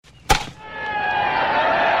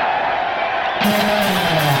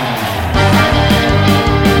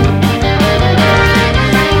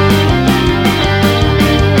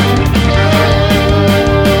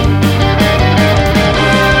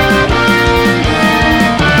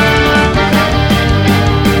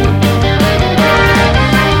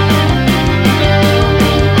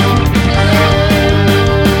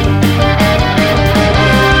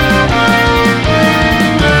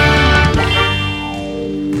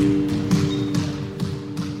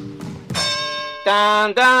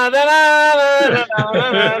Dun, dun, dun, dun, dun,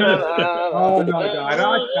 Oh no!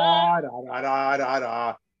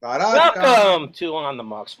 Welcome to On the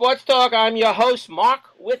Mark Sports Talk. I'm your host, Mark,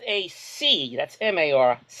 with a C. That's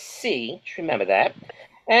M-A-R-C. Just remember that.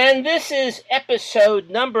 And this is episode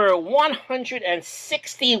number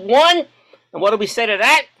 161. And what do we say to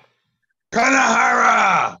that?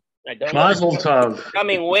 Kanahara! Mazel tov.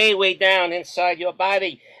 Coming way, way down inside your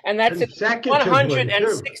body. And that's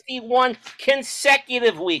 161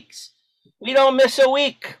 consecutive weeks. We don't miss a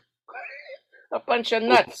week. A bunch of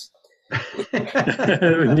nuts. We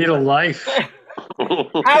need a life.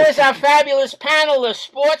 How is our fabulous panel of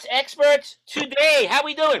sports experts today? How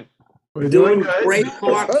we doing? We're Doing good. great,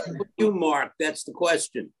 Mark. You, Mark. That's the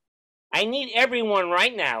question. I need everyone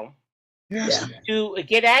right now Yes. to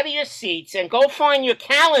get out of your seats and go find your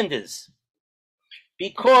calendars.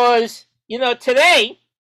 Because, today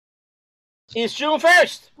is June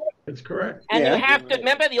 1st. That's correct. And you have to,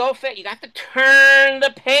 remember the old you got to turn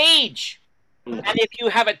the page. And if you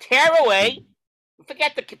have a tearaway,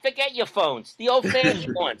 forget your phones, the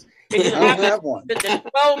old-fashioned ones. If you have the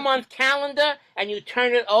 12-month calendar and you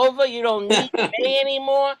turn it over, you don't need to pay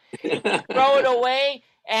anymore. You throw it away,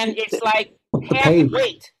 and it's like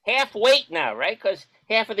half weight now, right? Because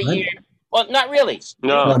half of the year. Well, not really.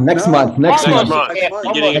 No. Next month. Almost.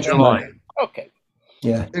 Beginning of July. Okay.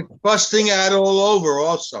 Yeah. It's busting out all over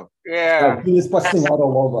also. Yeah. He is busting out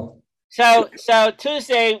all over. So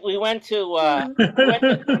Tuesday we went to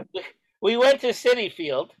we went to City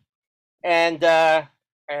Field, and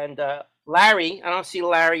Larry. I don't see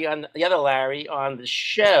Larry on the other Larry on the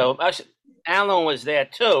show. Alan was there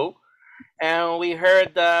too, and we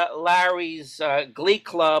heard Larry's Glee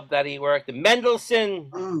Club that he worked in,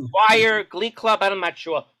 Mendelssohn Choir Glee Club. I'm not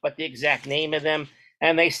sure what the exact name of them,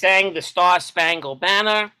 and they sang the Star Spangled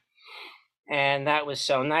Banner. And that was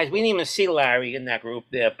so nice. We didn't even see Larry in that group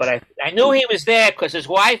there, but I knew he was there because his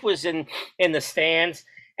wife was in the stands.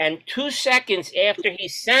 And 2 seconds after he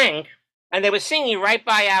sang, and they were singing right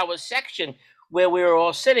by our section where we were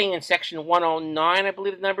all sitting in section 109, I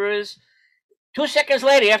believe the number is. 2 seconds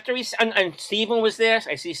later, after and Stephen was there.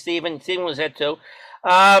 I see Stephen. Stephen was there too.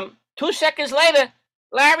 2 seconds later,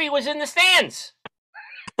 Larry was in the stands.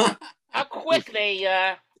 How quick they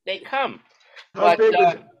come.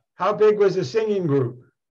 How big was the singing group?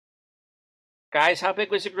 Guys, how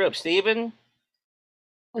big was the group? Steven?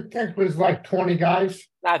 I think it was like 20 guys.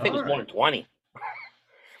 No, I think it was more than 20.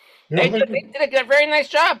 Yeah, They did a very nice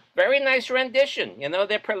job. Very nice rendition.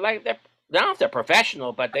 They're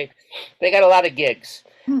professional, but they got a lot of gigs.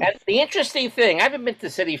 And the interesting thing, I haven't been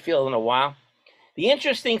to City Field in a while. The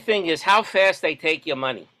interesting thing is how fast they take your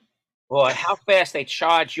money, or how fast they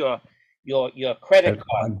charge your credit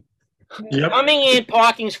card. Yep. Coming in,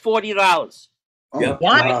 parking's $40. Yep.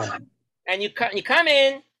 What? And you come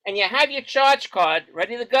in and you have your charge card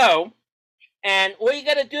ready to go, and all you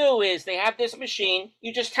got to do is they have this machine.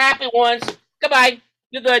 You just tap it once. Goodbye.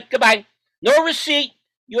 You're good. Goodbye. No receipt.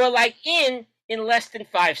 You're like in less than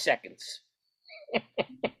 5 seconds.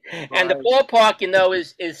 And the ballpark,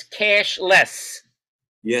 is cashless.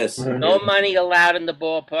 Yes. No money allowed in the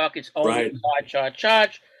ballpark. It's only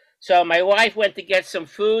charge. So my wife went to get some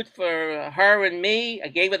food for her and me. I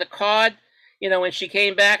gave her the card. When she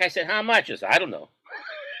came back, I said, "How much?" She said, "I don't know."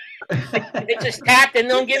 They just tapped and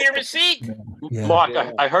don't give you a receipt. Yeah. Mark,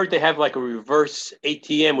 I heard they have like a reverse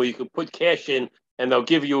ATM where you can put cash in and they'll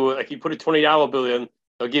give you, like you put a $20 bill in,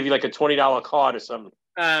 they'll give you like a $20 card or something.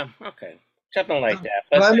 Okay. Something like that.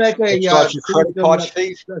 But I make a credit card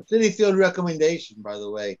fee. City Field recommendation, by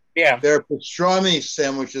the way. Yeah. Their pastrami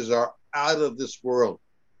sandwiches are out of this world.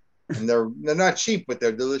 And they're not cheap, but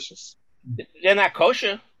they're delicious. They're not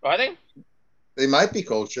kosher, are they? They might be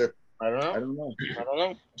kosher. I don't I know. don't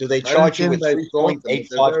know. Do they charge you a think they salt them, but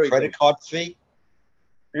they're 3.85 very credit good. card fee?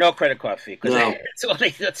 No credit card fee. Because No.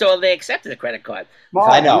 that's all they accepted, a credit card.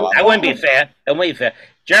 I know. That wouldn't be fair. That wouldn't be fair.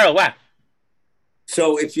 Gerald, what?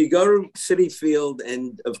 So if you go to City Field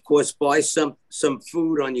and, of course, buy some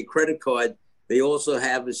food on your credit card, they also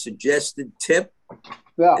have a suggested tip.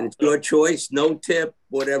 Yeah. And it's your choice, no tip,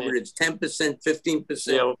 whatever. It's 10%,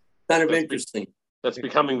 15%. Kind of interesting. That's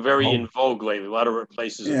becoming very in vogue lately. A lot of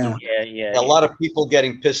places are doing it. Yeah. A lot of people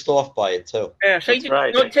getting pissed off by it too. Yeah, so That's you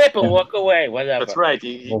right. no tip and walk away, whatever. That's right.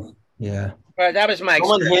 Yeah. Right, that was my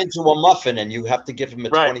Someone experience. hands you a muffin and you have to give him a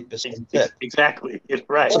Right. 20% tip. Exactly. It's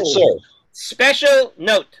right. It's absurd. Special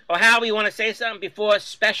note. Or how you want to say something before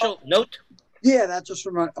special note? Yeah, that just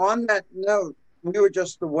reminded. On that note, we were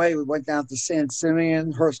just away. We went down to San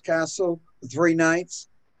Simeon, Hearst Castle, for 3 nights,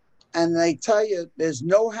 and they tell you there's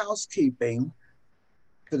no housekeeping,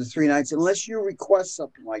 for the 3 nights unless you request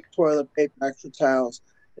something like toilet paper, extra towels.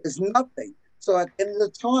 There's nothing. So at the end of the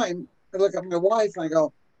time, I look at my wife and I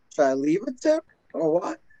go, should I leave a tip or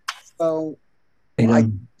what? So They I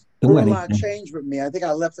don't do threw a lot of anything. change with me. I think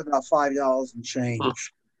I left about $5 in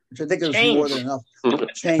change, which I think is Change. more than enough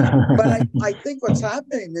change. But I think what's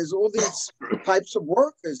happening is all these types of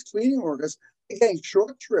workers, cleaning workers, they're getting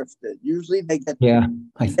short shrifted. Usually they get Yeah,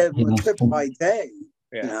 I a think tip by day.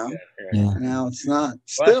 Yeah, You know? yeah. Now it's not.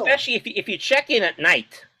 Well, Still, especially if you check in at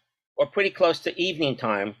night or pretty close to evening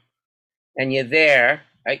time, and you're there.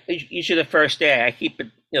 Usually the first day, I keep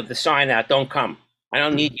it, the sign out. Don't come. I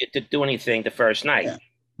don't need you to do anything the first night. Yeah.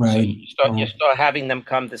 Right. So you start having them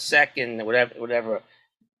come the second, whatever.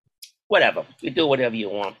 You do whatever you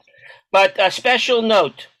want. But a special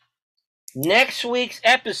note: next week's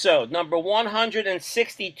episode, number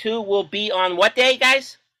 162, will be on what day,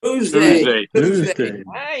 guys? Tuesday.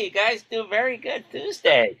 Ah, you guys do very good.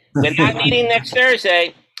 Tuesday. We're not meeting next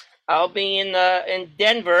Thursday. I'll be in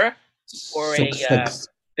Denver for a 6-6.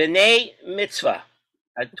 B'nai Mitzvah.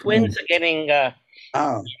 Twins are getting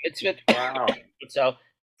mitzvah. Wow. So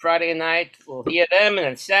Friday night we'll hear them, and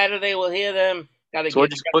then Saturday we'll hear them. Gotta So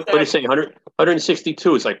what are you saying?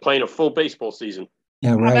 162. It's like playing a full baseball season.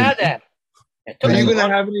 Yeah, How right. about that? Are you going to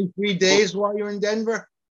have it in 3 days while you're in Denver?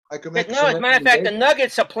 I could make No, as a matter of fact, the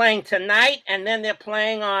Nuggets are playing tonight, and then they're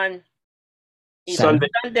playing on Sunday.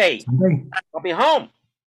 Sunday. I'll be home.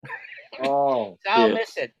 Oh, So I'll Yeah.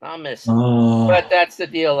 miss it. Oh, But that's the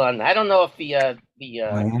deal on that. I don't know if the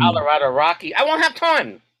Miami. Colorado Rocky. I won't have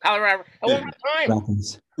time. Colorado. I won't have time.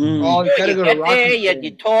 Rockies. oh, you gotta You go to get there, Rocky.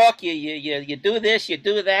 you talk, you do this, you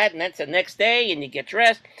do that, and that's the next day, and you get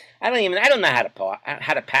dressed. I don't know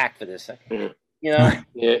how to pack for this. Mhm. You know.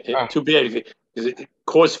 Yeah, too bad.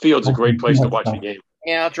 Coors Field's a great place to watch the game.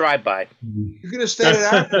 Yeah, I'll drive by. You're gonna stay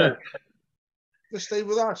at our. Just stay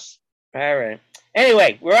with us. All right.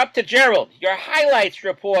 Anyway, we're up to Gerald. Your highlights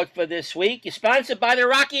report for this week is sponsored by the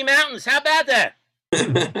Rocky Mountains. How about that?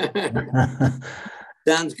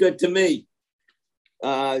 Sounds good to me.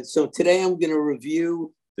 So today I'm going to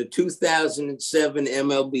review the 2007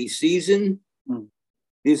 MLB season.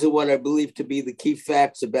 These are what I believe to be the key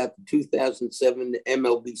facts about the 2007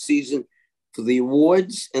 MLB season for the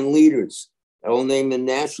awards and leaders. I will name the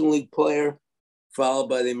National League player, followed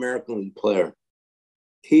by the American League player.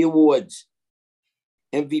 Key awards: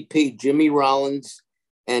 MVP Jimmy Rollins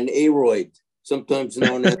and A-Royd, sometimes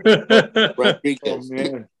known as Rodriguez.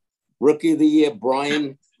 Oh, Rookie of the Year,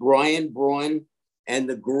 Brian Braun, and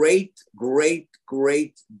the great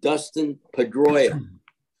Dustin Pedroia.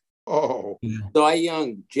 Oh, Cy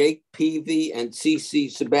Young, Jake Peavy, and CC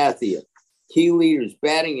Sabathia. Key leaders,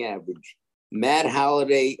 batting average, Matt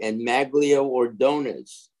Holliday and Maglio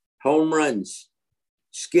Ordonez. Home runs,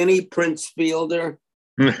 Skinny Prince Fielder,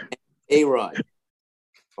 A-Rod.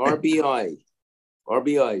 RBIs,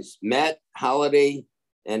 Matt Holliday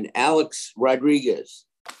and Alex Rodriguez.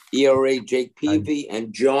 ERA, Jake Peavy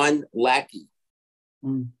and John Lackey.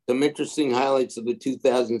 Some interesting highlights of the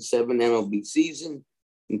 2007 MLB season.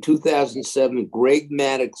 In 2007, Greg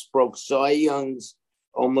Maddux broke Cy Young's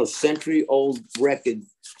almost century-old record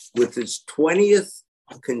with his 20th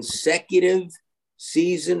consecutive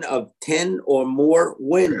season of 10 or more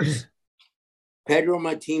wins. Pedro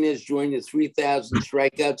Martinez joined the 3,000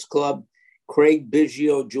 strikeouts club. Craig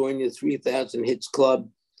Biggio joined the 3,000 hits club.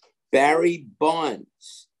 Barry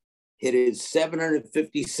Bonds hit his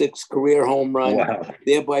 756 career home run,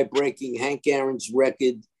 thereby breaking Hank Aaron's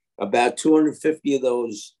record. About 250 of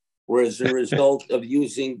those were as a result of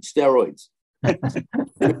using steroids.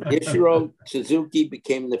 Ichiro Suzuki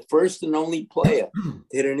became the first and only player to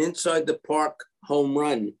hit an inside the park home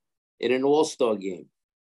run in an all-star game.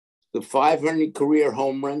 The 500 career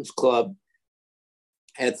home runs club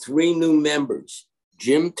had 3 new members: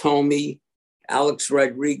 Jim Thome, Alex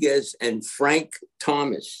Rodriguez, and Frank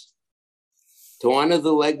Thomas. To honor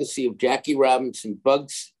the legacy of Jackie Robinson,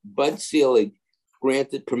 Bud Selig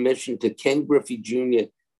granted permission to Ken Griffey Jr.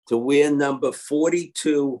 to wear number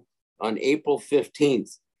 42 on April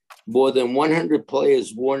 15th. More than 100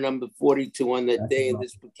 players wore number 42 on that day, and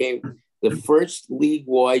this became the first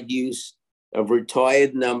league-wide use of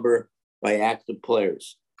retired number by active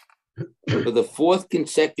players. For the 4th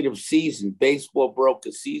consecutive season, baseball broke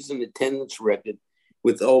a season attendance record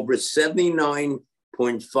with over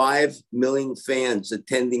 79.5 million fans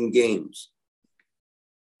attending games.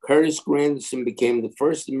 Curtis Granderson became the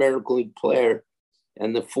first American League player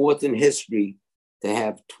and the 4th in history to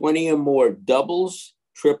have 20 or more doubles,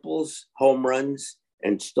 triples, home runs,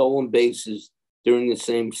 and stolen bases during the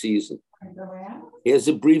same season. Here's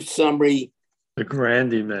a brief summary The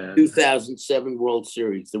Grandy man. 2007 World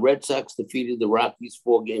Series. The Red Sox defeated the Rockies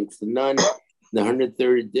 4-0 in the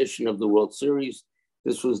 103rd edition of the World Series.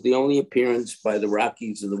 This was the only appearance by the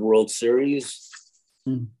Rockies in the World Series.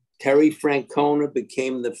 Terry Francona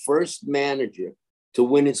became the first manager to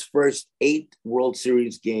win his first 8 World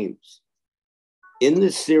Series games. In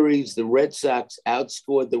the series, the Red Sox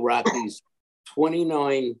outscored the Rockies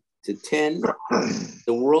 29-10.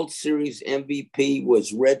 The World Series MVP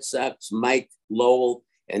was Red Sox Mike Lowell,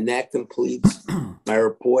 and that completes my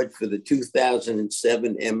report for the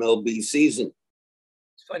 2007 MLB season.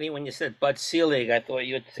 It's funny when you said Bud Selig, I thought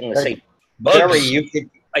you were going to say bugs. Jerry, you could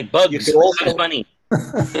Like bugs. you could also funny.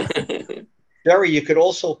 Jerry, you could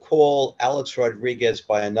also call Alex Rodriguez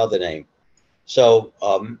by another name. So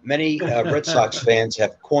many Red Sox fans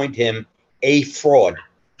have coined him a fraud.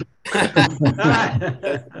 That's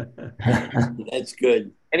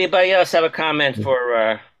good. Anybody else have a comment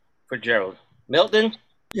for Gerald? Milton?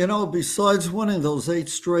 You know, besides winning those 8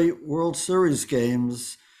 straight World Series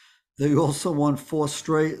games, they also won 4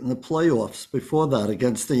 straight in the playoffs before that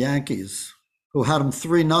against the Yankees, who had them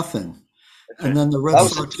 3-0. And then the Red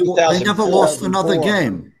Sox, they never lost another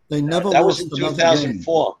game. They never lost another game. That was in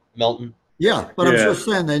 2004, Milton. Yeah, but I'm just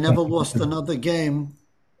saying they never lost another game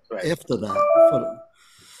after that.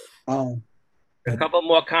 A couple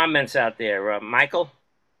more comments out there. Michael?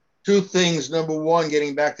 2 things. Number one,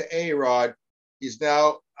 getting back to A-Rod, he's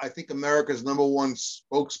now, I think, America's #1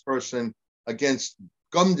 spokesperson against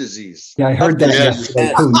gum disease. Yeah, I heard that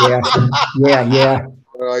yesterday too. Yeah.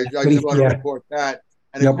 I just want to report that.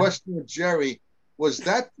 And a question with Jerry, was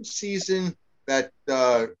that the season that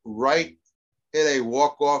Wright hit a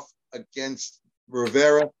walk-off against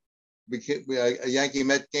Rivera, a Yankee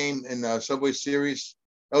Met game in Subway Series?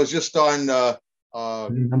 That was just on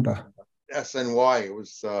SNY. It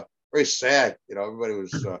was very sad. You know, everybody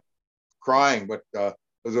was crying, but it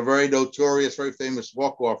was a very notorious, very famous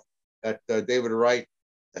walk-off that David Wright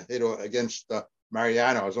hit against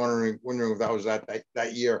Mariano. I was wondering if that was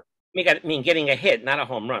that year. I mean, getting a hit, not a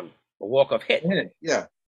home run. A walk-off hit. Yeah.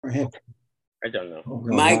 I don't know.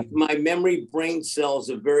 My memory brain cells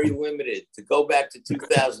are very limited. To go back to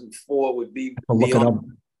 2004 would be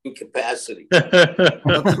beyond capacity.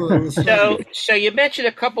 So you mentioned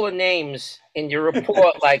a couple of names in your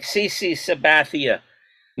report, like CC Sabathia.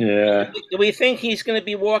 Yeah. Do we think he's going to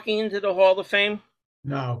be walking into the Hall of Fame?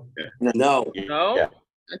 No. No. No?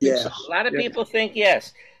 Yeah. So. A lot of people think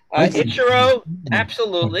yes. Ichiro,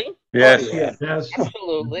 absolutely. Yes.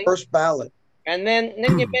 Absolutely. First ballot. And then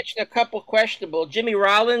you mentioned a couple questionable, Jimmy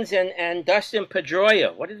Rollins and Dustin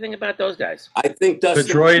Pedroia. What do you think about those guys? I think Dustin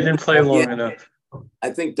Pedroia didn't play long enough. I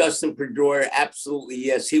think Dustin Pedroia, absolutely,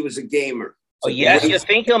 yes. He was a gamer. Oh, yes? You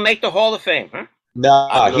think he'll make the Hall of Fame, huh?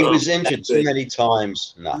 No, he was injured too many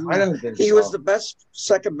times. No. I don't think He so. was the best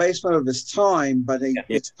second baseman of his time, but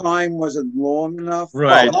his time wasn't long enough.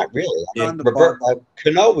 Right. Well, not really. Yeah.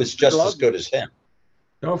 Cano was just as good as him.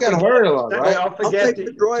 Don't Got forget, hurt a lot, right? Don't I'll forget take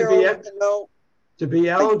Pedroia, to be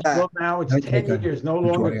eligible that. now, it's I take 10 years, no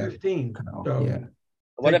longer Pedroia. 15. Cano, So yeah.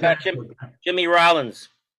 What about Jimmy Rollins?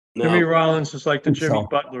 No. Jimmy Rollins was like the Think Jimmy so.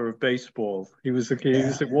 Butler of baseball. He was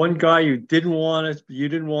the one guy you didn't want it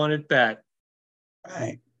bat.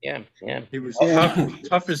 Right. Yeah. He was Yeah.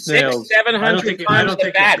 tough as nails. 700 I don't think times his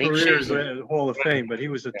the bat career each is season. a Hall of Fame, but he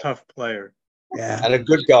was a tough player. Yeah. And a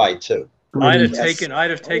good guy too. I'd have Yes.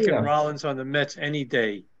 taken yeah. Rollins on the Mets any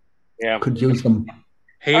day. Yeah. Could use them.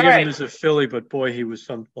 Hated right. him as a Philly, but boy, he was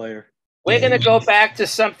some player. We're going to go back to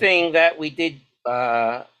something that we did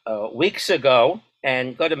weeks ago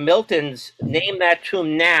and go to Milton's Name That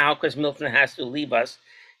Tune Now, because Milton has to leave us.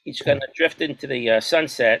 He's going to drift into the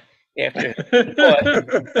sunset after.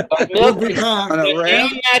 But Milton,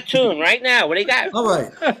 name that tune right now. What do you got? All right.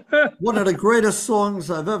 One of the greatest songs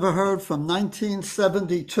I've ever heard from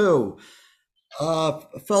 1972. A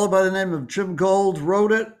fellow by the name of Jim Gold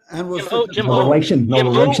wrote it and was Jim No relation. No Jim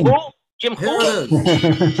relation. Jim Here it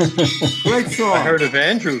is. Great song. I heard of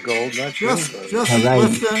Andrew Gold, not Jim Just Gold. just All right.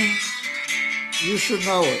 listen. You should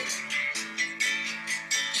know it.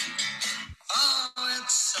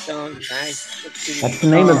 That's the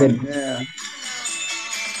name of it. Yeah.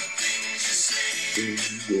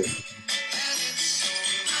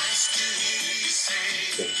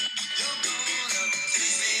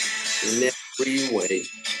 In that freeway.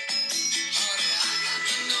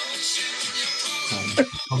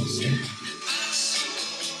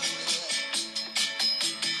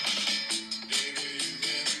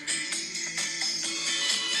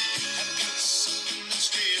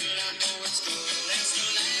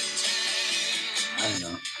 I don't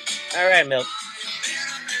know. All right, Milt.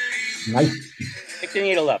 Nice. Pick the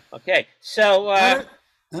needle up. Okay. So,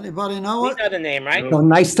 Anybody know we it? know the name, right? So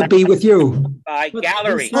nice to be with you.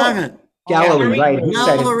 Gallery. Who sang it? Gallery, right? Who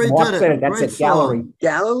said it? Gallery Mark did it. said it. That's Great it. Gallery.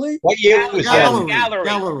 Gallery? What year was that?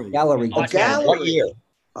 Gallery. Gallery. Oh, That's right. What year?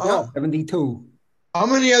 Oh, 72. How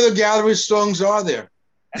many other Gallery songs are there?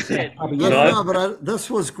 That's it. Probably I it. don't know, but this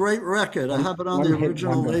was great record. I have it on the One hit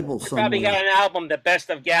original wonder. label Probably got somewhere. an album, The Best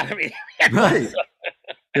of Gallery. Right.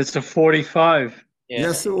 It's a 45. Yeah.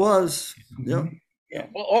 Yes, it was. Yep. Yeah.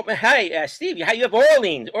 Well, hey, Steve, you have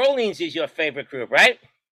Orleans. Orleans is your favorite group, right?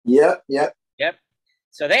 Yep. Yep.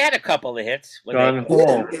 So they had a couple of hits. John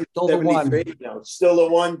Hall. Still the one. No, still the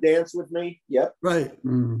one. Dance with me. Yep. Right.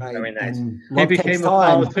 Right. Very nice. And He Love became Takes a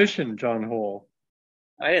Time. politician, John Hall.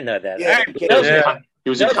 I didn't know that. Yeah, All right, yeah. those are- Yeah. He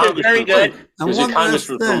was a those are congressman. very good. He And was a one last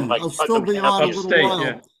congressman from thing, like I'll still be on a little upstate, while.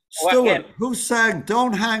 yeah. Stuart, who sang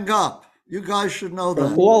Don't Hang Up? You guys should know The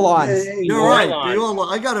that. Orlons. You're right. The Orlons.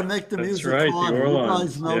 Orlons. I got to make the That's music right, the harder. You Orlons,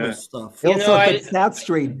 guys know yeah. this stuff. You know, Also, South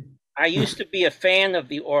Street. I used to be a fan of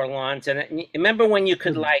the Orlons, and remember when you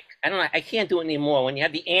could I don't know, I can't do it anymore. When you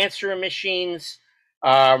had the answering machines,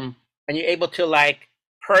 and you're able to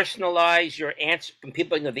personalize your answer from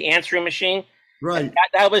people, the answering machine. Right.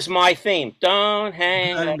 That was my theme. Don't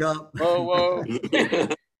hang up. up. Whoa.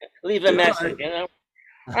 Leave a message, All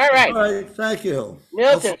right. All right. Thank you.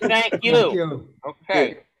 Milton, thank you. Thank you.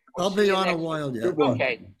 Okay. I'll be on a while yet.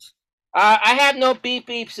 Okay. I have no beep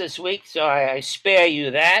beeps this week, so I spare you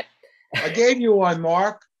that. I gave you one,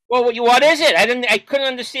 Mark. Well, what is it? I couldn't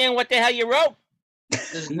understand what the hell you wrote.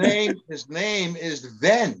 His name is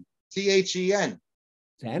Then. T-H-E-N.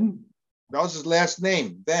 Then? That was his last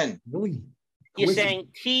name. Then. Really? You're saying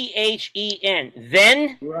T-H-E-N.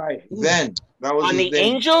 Then? Right. Then. That was On his the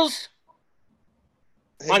name. Angels?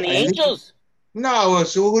 On the Angels? No.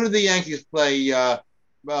 So who did the Yankees play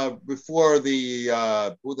before the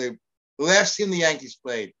last team the Yankees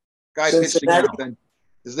played? Guy pitching Cincinnati? out then.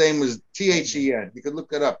 His name was T-H-E-N. You can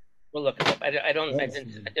look it up. We'll look it up. I didn't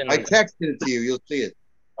I texted it to you. You'll see it.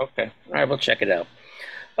 Okay. All right, we'll check it out.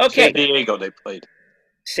 Okay. San Diego, they played.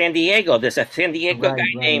 San Diego. There's a San Diego guy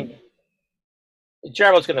named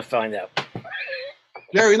Gerald's going to find out.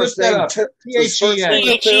 Jerry, look that up. T-H-E-N.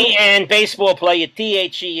 T-H-E-N, baseball player,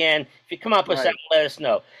 T-H-E-N. If you come up with something, let us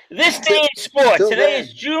know. This day in sports, today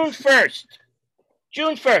is June 1st.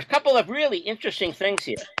 June 1st, couple of really interesting things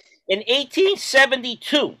here. In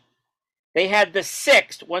 1872, they had the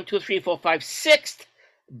sixth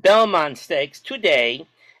Belmont Stakes today.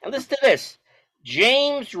 And listen to this.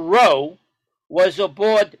 James Rowe was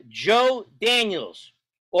aboard Joe Daniels,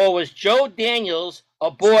 or was Joe Daniels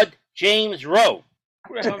aboard James Rowe?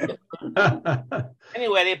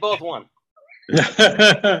 Anyway, they both won.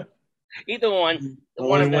 Either one.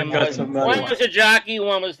 One of them was. One was a jockey,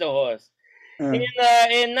 one was the horse. In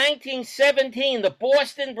 1917, the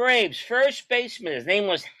Boston Braves first baseman, his name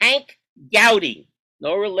was Hank Gowdy,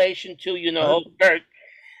 no relation to Bert,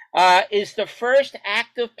 is the first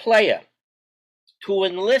active player to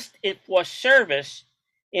enlist for service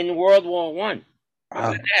in World War I.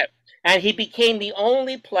 Wow. And he became the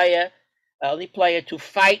only player to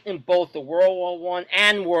fight in both the World War I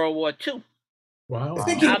and World War II. Wow. I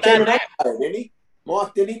think he became an umpire, didn't he?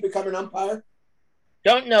 Mark, did he become an umpire?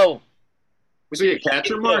 Don't know. Was he a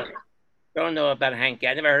catcher, Mark? Don't know about Hank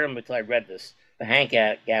Gowdy. I never heard of him until I read this. The Hank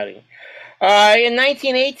Gowdy. In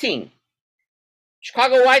 1918,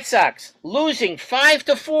 Chicago White Sox losing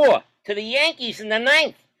 5-4 to the Yankees in the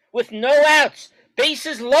ninth with no outs,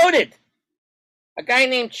 bases loaded. A guy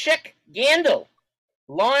named Chick Gandil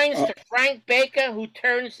lines to Frank Baker, who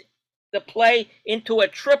turns the play into a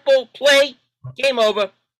triple play. Game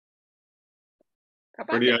over.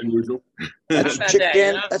 Pretty unusual. That's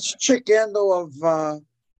Chick Gandil of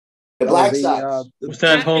the Black Sox. Was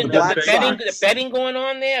that home the betting going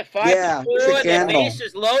on there? 5-4, the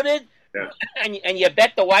bases loaded, and you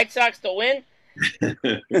bet the White Sox to win.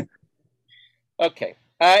 Okay.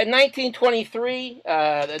 In 1923,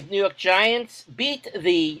 the New York Giants beat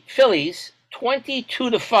the Phillies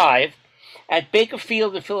 22-5 at Baker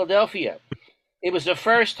Field in Philadelphia. It was the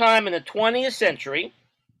first time in the 20th century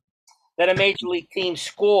that a major league team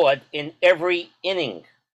scored in every inning.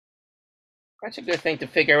 That's a good thing to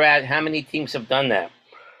figure out how many teams have done that.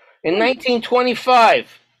 In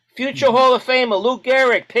 1925, future Hall of Famer Lou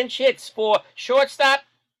Gehrig pinch hits for shortstop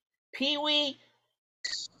Pee Wee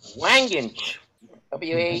Wanginge,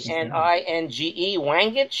 W-A-N-I-N-G-E,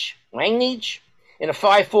 Wanginge, in a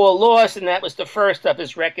 5-4 loss, and that was the first of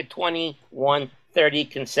his record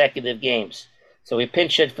 21-30 consecutive games. So he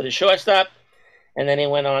pinch hit for the shortstop, and then he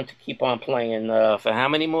went on to keep on playing for how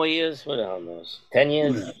many more years? Who the hell knows? 10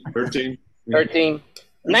 years? 13.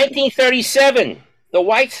 1937, The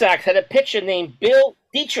White Sox had a pitcher named Bill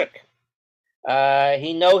Dietrich.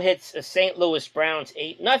 He no-hits the St. Louis Browns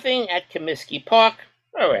 8-0 at Comiskey Park.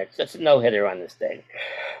 All right, so that's a no-hitter on this day.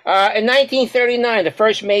 In 1939, the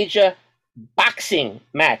first major boxing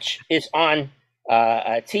match is on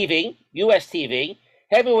TV, U.S. TV.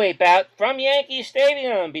 Heavyweight bout from Yankee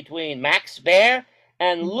Stadium between Max Baer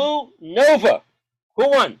and Lou Nova. Who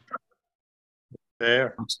won?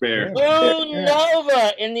 There. Baer. Lou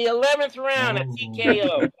Nova in the 11th round at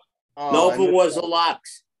TKO. Nova was a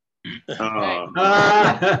locks. It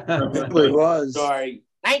was. Sorry.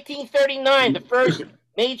 1939, the first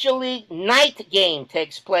Major League night game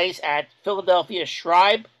takes place at Philadelphia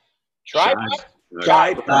Schreiber. Drive.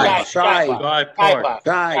 Park.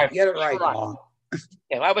 Get it right, Mom.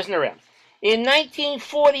 Yeah, I wasn't around. In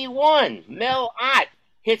 1941, Mel Ott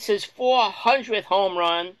hits his 400th home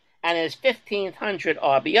run and his 1,500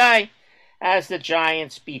 RBI as the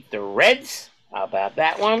Giants beat the Reds. How about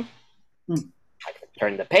that one? I can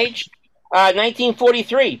turn the page.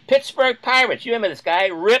 1943, Pittsburgh Pirates. You remember this guy,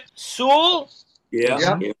 Rip Sewell?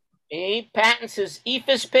 Yeah. He patents his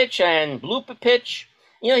ephus pitch and blooper pitch.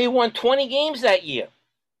 You know, he won 20 games that year.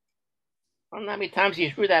 I don't know how many times he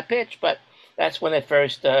threw that pitch, but that's when it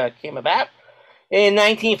first came about. In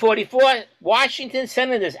 1944, Washington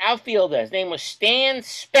Senators outfielder, his name was Stan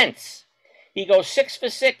Spence. He goes 6 for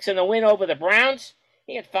 6 in a win over the Browns.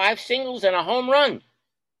 He had 5 singles and a home run.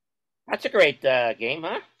 That's a great game,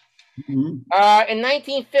 huh? In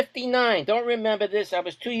 1959, don't remember this, I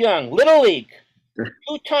was too young. Little League,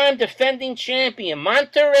 2-time defending champion,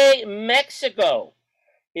 Monterrey, Mexico,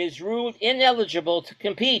 is ruled ineligible to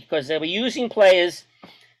compete because they were using players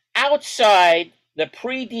outside the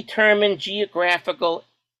predetermined geographical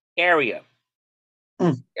area.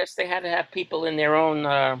 Guess they had to have people in their own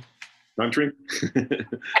country.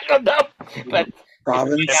 I don't know, but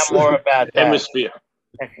province. More about that. Hemisphere.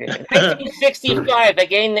 1965,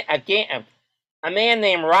 a man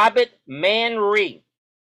named Robert Manry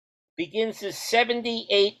begins his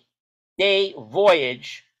 78-day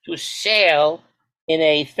voyage to sail in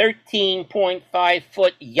a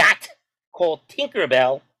 13.5-foot yacht called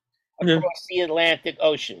Tinkerbell across the Atlantic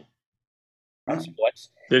Ocean. Sports.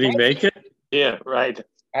 Did he make it? Yeah, right.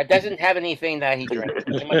 It doesn't have anything that he drank.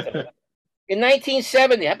 In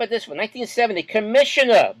 1970, how about this one? 1970,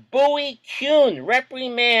 Commissioner Bowie Kuhn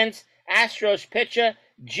reprimands Astros pitcher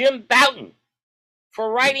Jim Bouton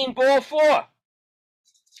for writing ball 4.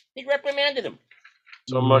 He reprimanded him.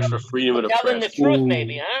 So much for freedom of the Telling press. the truth,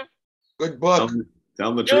 maybe, huh? Good book.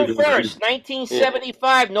 Tell the June truth. 1st,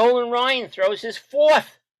 1975, Nolan Ryan throws his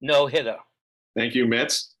 4th no-hitter. Thank you,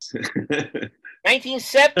 Mets.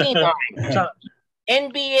 1979,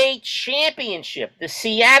 NBA championship. The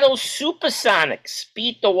Seattle Supersonics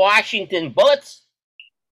beat the Washington Bullets.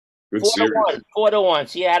 Good 4-1.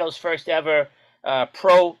 Seattle's first ever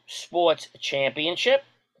pro sports championship.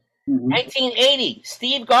 1980,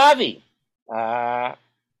 Steve Garvey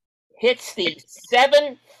hits the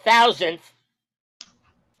 7,000th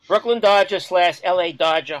Brooklyn Dodger / LA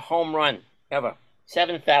Dodger home run ever.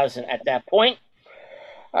 7,000 at that point.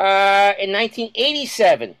 In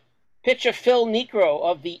 1987, pitcher Phil Niekro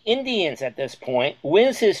of the Indians at this point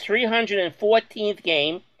wins his 314th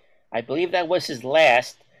game. I believe that was his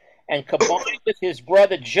last. And combined with his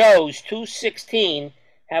brother Joe's 216,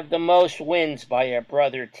 have the most wins by a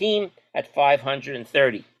brother team at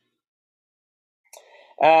 530.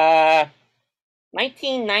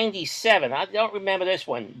 1997, I don't remember this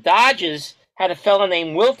one. Dodgers had a fellow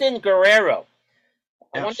named Wilton Guerrero.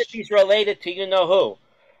 I wonder if he's related to you-know-who.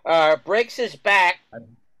 Breaks his back,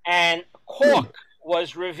 and cork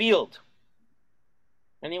was revealed.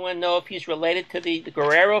 Anyone know if he's related to the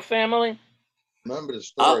Guerrero family? Remember the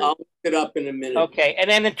story. I'll look it up in a minute. Okay, and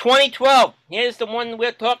then in 2012, here's the one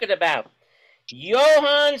we're talking about.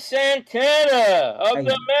 Johan Santana of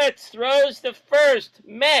the Mets throws the first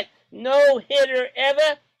Met no-hitter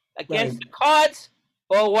ever against the Cards,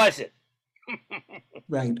 or was it?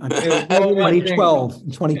 Right. 2012.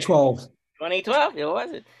 2012. 2012, it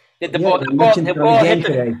was it. Did the Yeah, ball, they the ball, mentioned the it on ball the hit game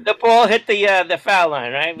today. the ball hit the foul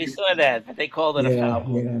line, right? We saw that, but they called it a foul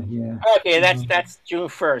ball. Yeah. Okay, that's June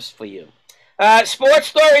 1st for you. Sports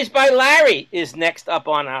Stories by Larry is next up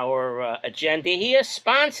on our agenda here,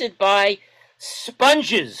 sponsored by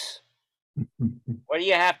Sponges. What do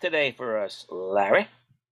you have today for us, Larry?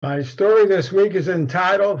 My story this week is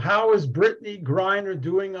entitled, How is Brittany Griner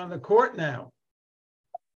Doing on the Court Now?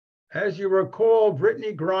 As you recall,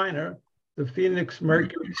 Brittany Griner, the Phoenix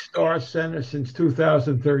Mercury star center since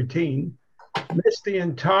 2013, missed the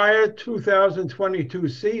entire 2022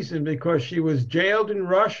 season because she was jailed in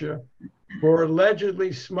Russia for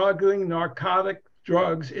allegedly smuggling narcotic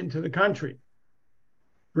drugs into the country.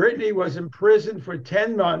 Brittany was imprisoned for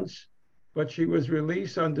 10 months, but she was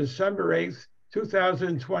released on December 8th,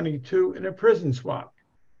 2022 in a prison swap.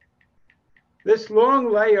 This long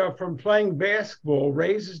layoff from playing basketball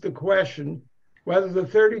raises the question whether the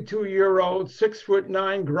 32-year-old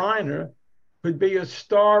 6'9" Griner could be a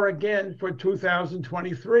star again for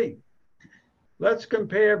 2023. Let's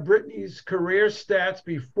compare Brittany's career stats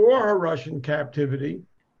before her Russian captivity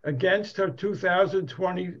against her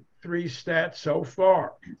 2023 stats so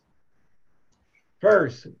far.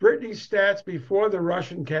 First, Brittany's stats before the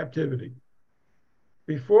Russian captivity.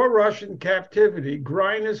 Before Russian captivity,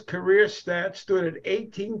 Griner's career stats stood at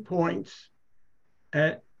 18 points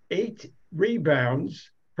and 8 rebounds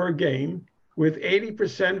per game with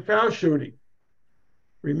 80% foul shooting.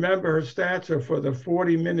 Remember, her stats are for the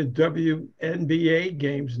 40-minute WNBA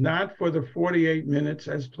games, not for the 48 minutes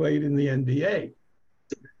as played in the NBA.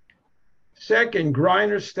 Second,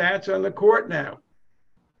 Griner's stats on the court now.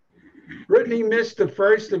 Brittany missed the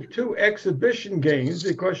first of 2 exhibition games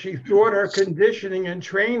because she thought her conditioning and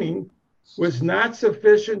training was not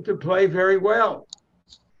sufficient to play very well.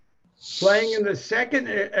 Playing in the second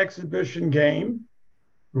exhibition game,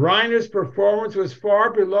 Griner's performance was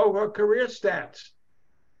far below her career stats.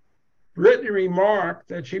 Brittany remarked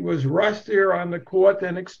that she was rustier on the court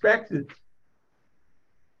than expected.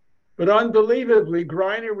 But unbelievably,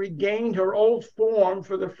 Griner regained her old form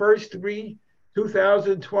for the first 3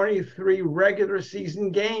 2023 regular season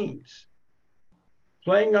games.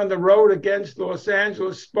 Playing on the road against Los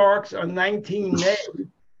Angeles Sparks on 19 May,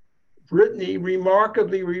 Brittany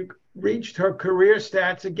remarkably reached her career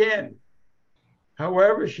stats again.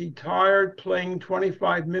 However, she tired playing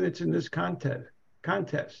 25 minutes in this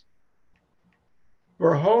contest.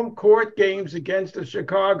 For home court games against the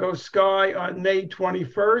Chicago Sky on May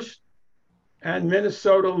 21st and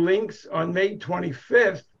Minnesota Lynx on May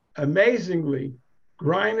 25th, amazingly,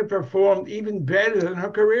 Griner performed even better than her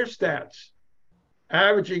career stats,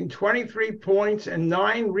 averaging 23 points and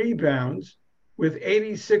 9 rebounds with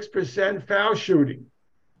 86% foul shooting,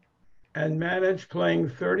 and managed playing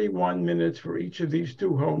 31 minutes for each of these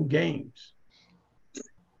 2 home games.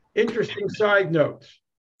 Interesting side notes.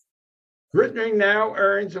 Brittany now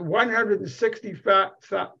earns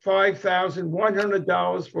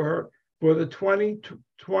 $165,100 for the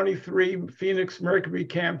 2023 Phoenix Mercury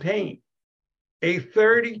campaign, a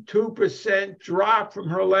 32% drop from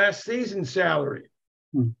her last season's salary.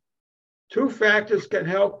 2 factors can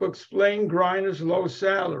help explain Griner's low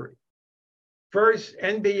salary. First,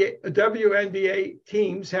 WNBA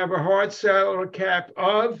teams have a hard salary cap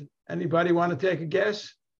of, anybody want to take a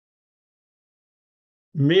guess?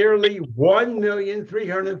 Merely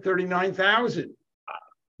 $1,339,000.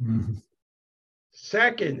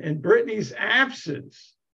 Second, in Brittany's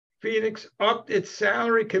absence, Phoenix upped its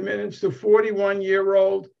salary commitments to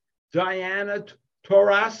 41-year-old Diana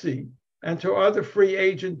Taurasi and to other free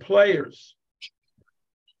agent players.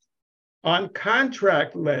 On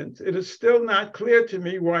contract length, it is still not clear to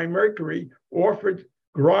me why Mercury offered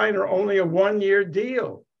Griner only a 1-year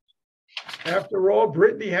deal. After all,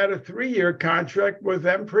 Brittany had a 3-year contract with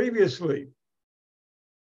them previously.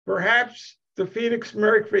 Perhaps the Phoenix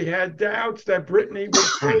Mercury had doubts that Brittany would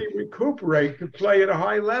fully recuperate to play at a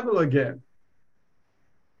high level again.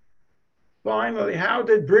 Finally, how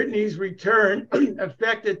did Brittany's return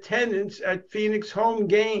affect attendance at Phoenix home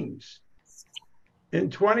games? In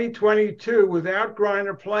 2022, without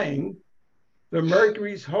Griner playing, the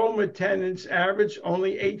Mercury's home attendance averaged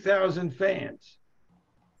only 8,000 fans.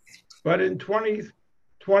 But in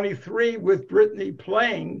 2023, with Brittany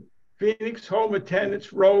playing, Phoenix home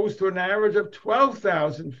attendance rose to an average of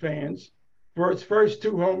 12,000 fans for its first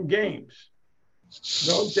 2 home games.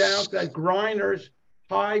 No doubt that Griner's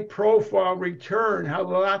high-profile return had a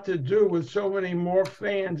lot to do with so many more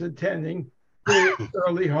fans attending Phoenix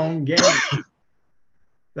early home games.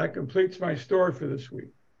 That completes my story for this week.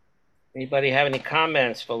 Anybody have any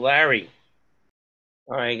comments for Larry?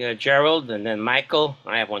 All right, Gerald, and then Michael.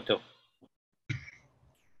 I have one too.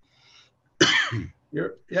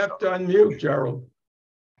 You have to unmute, Gerald.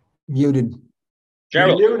 Muted.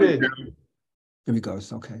 Gerald. You're muted. There he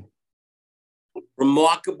goes. Okay.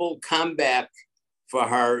 Remarkable comeback for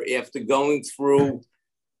her after going through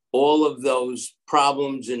all of those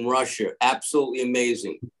problems in Russia. Absolutely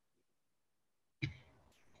amazing.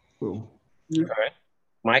 Cool. All right.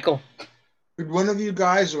 Michael? Could one of you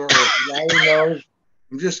guys or Larry know?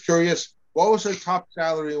 I'm just curious, what was her top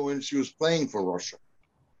salary when she was playing for Russia?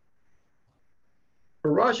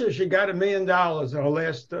 For Russia, she got $1 million the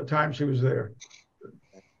last time she was there,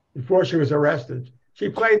 before she was arrested. She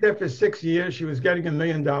played there for 6 years. She was getting $1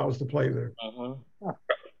 million to play there.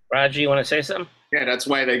 Roger, you want to say something? Yeah, that's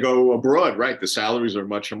why they go abroad, right? The salaries are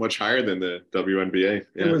much higher than the WNBA. She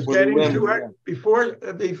Yeah. was getting before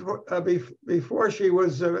she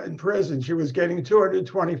was in prison. She was getting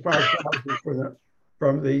 $225,000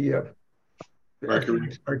 from the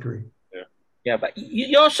Mercury. Yeah, but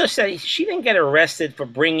you also said she didn't get arrested for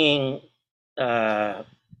bringing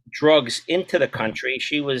drugs into the country.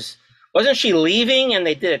 Wasn't she leaving and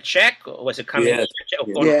they did a check, or was it coming? Yes.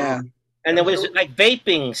 Yeah. And there was like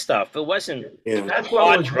vaping stuff. It wasn't. Yeah. That's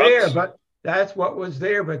what was there, but that's what was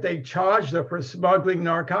there. But they charged her for smuggling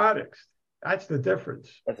narcotics. That's the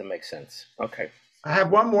difference. Doesn't make sense. Okay. I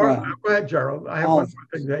have one more. Yeah. Go ahead, Gerald. I have one more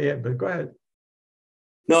thing to add, but go ahead.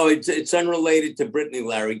 No, it's unrelated to Brittany,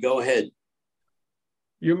 Larry. Go ahead.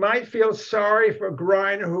 You might feel sorry for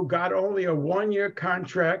Griner, who got only a 1-year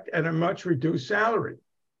contract and a much reduced salary.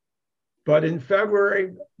 But in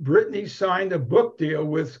February, Brittany signed a book deal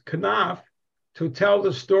with Knopf to tell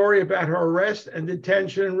the story about her arrest and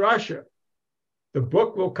detention in Russia. The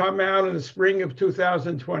book will come out in the spring of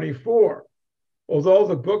 2024. Although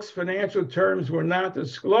the book's financial terms were not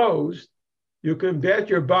disclosed, you can bet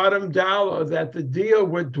your bottom dollar that the deal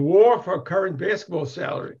would dwarf her current basketball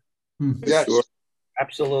salary. Yes. Sure.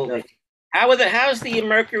 Absolutely. How's the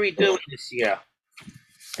Mercury doing this year?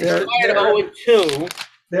 They're 0-2.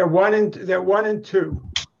 They're 1-2.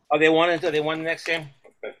 Oh, they won the next game?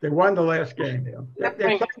 They won the last game. Yeah.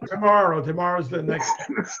 They play tomorrow. Tomorrow's the next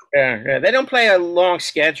game. Yeah. They don't play a long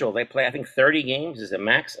schedule. They play, I think, 30 games is the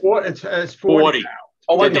max. It's 40.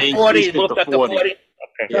 Oh, went They to 40. increased it Moved to up to 40. Okay.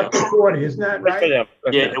 It's up to 40, isn't that Good for right? them.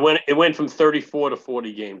 Yeah, it went from 34 to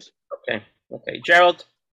 40 games. Okay. Gerald?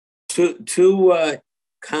 Two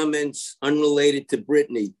comments unrelated to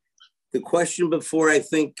Brittany. The question before, I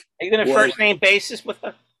think, Are you going to first name basis with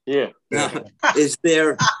her? Yeah. is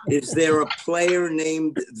there a player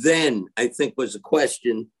named Then? I think was a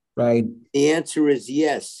question. Right. The answer is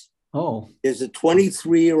yes. Oh. There's a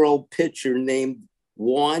 23-year-old pitcher named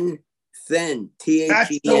Juan Then. Then.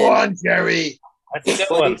 That's the one, Jerry. That's a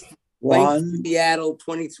good one. Played for Seattle,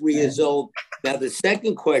 23 years old. Now the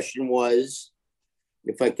second question was,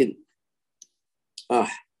 if I could,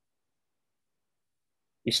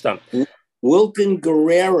 You stumped. Wilton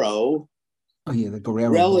Guerrero. Oh yeah, the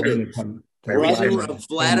Guerrero Relative. Brother of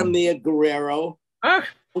Vladimir Guerrero,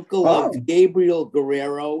 uncle of Gabriel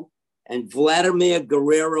Guerrero, and Vladimir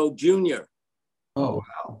Guerrero Jr. Oh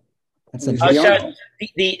wow, that's a So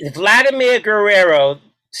the Vladimir Guerrero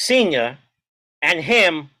Sr. and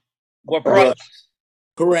him were brothers.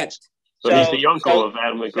 Correct. So he's the uncle of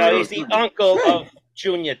Vladimir Guerrero. So he's the uncle of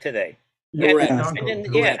Junior today. Correct.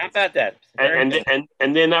 Yeah, how about that?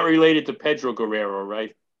 And they're not related to Pedro Guerrero,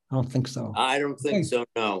 right? I don't think so. I don't think so.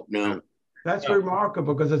 No. That's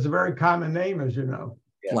remarkable because it's a very common name, as you know.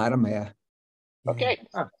 Vladimir. Okay.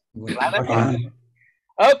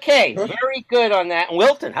 Okay, very good on that.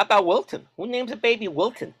 Wilton, how about Wilton? Who names a baby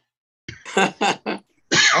Wilton? I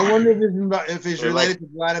wonder if he's related to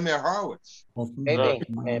Vladimir Horowitz. Maybe.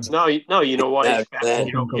 No, you know why?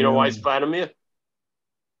 You know why it's Vladimir?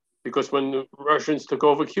 Because when the Russians took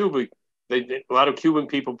over Cuba, a lot of Cuban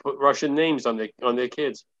people put Russian names on their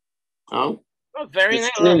kids. Oh, very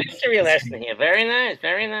nice. A little history lesson here. Very nice.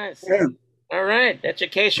 Yeah. All right,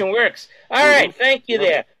 education works. All right, thank you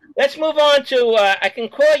there. Let's move on to, I can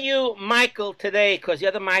call you Michael today because the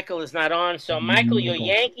other Michael is not on. So, Michael, your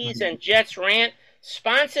Yankees and Jets rant,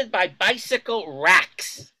 sponsored by Bicycle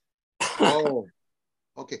Racks. Oh,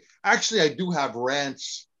 okay. Actually, I do have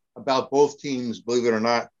rants about both teams, believe it or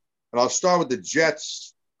not. And I'll start with the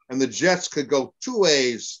Jets. And the Jets could go two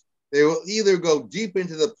ways. They will either go deep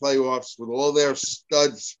into the playoffs with all their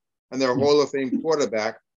studs and their Hall of Fame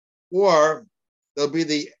quarterback, or they'll be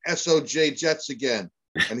the SOJ Jets again.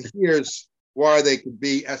 And here's why they could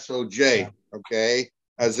be SOJ, okay?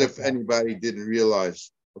 As if anybody didn't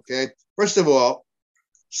realize, okay? First of all,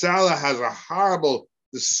 Salah has a horrible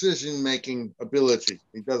decision-making ability.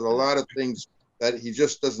 He does a lot of things that he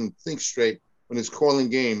just doesn't think straight when he's calling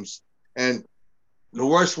games. And the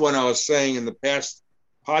worst one I was saying in the past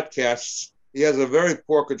podcasts, he has a very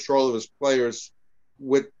poor control of his players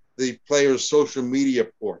with the players' social media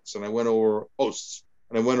ports. And I went over posts,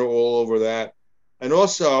 and I went all over that. And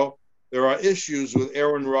also, there are issues with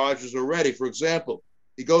Aaron Rodgers already. For example,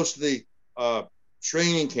 he goes to the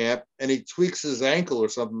training camp and he tweaks his ankle or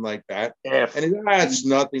something like that. And that's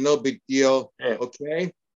nothing, no big deal.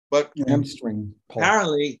 Okay. But hamstring.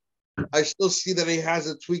 Apparently, I still see that he has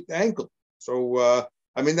a tweaked ankle. So,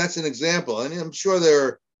 I mean, that's an example. And I'm sure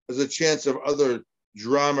there is a chance of other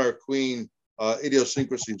drama queen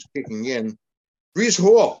idiosyncrasies kicking in. Brees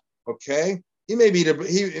Hall, okay? He may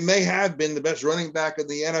have been the best running back of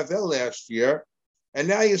the NFL last year, and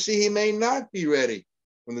now you see he may not be ready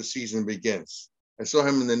when the season begins. I saw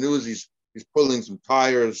him in the news. He's pulling some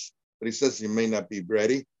tires, but he says he may not be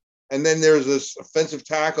ready. And then there's this offensive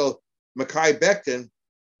tackle, Mekhi Becton,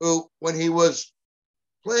 who, when he was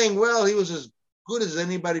playing well, he was as good as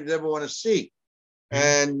anybody'd ever want to see.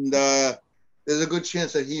 And there's a good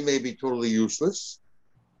chance that he may be totally useless.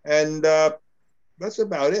 And that's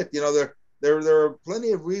about it. You know, there are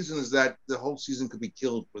plenty of reasons that the whole season could be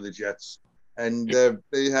killed for the Jets. And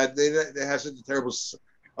they have such a terrible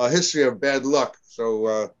history of bad luck.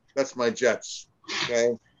 So that's my Jets.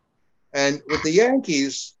 Okay. And with the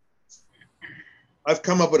Yankees, I've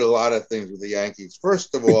come up with a lot of things with the Yankees.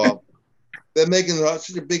 First of all, they're making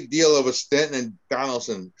such a big deal over Stanton and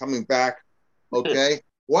Donaldson coming back. Okay.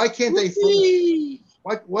 Why can't they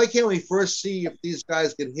why can't we first see if these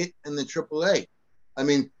guys get hit in the AAA? I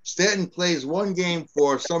mean, Stanton plays one game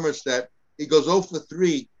for Somerset. He goes 0 for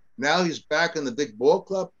 3. Now he's back in the big ball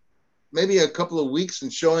club. Maybe a couple of weeks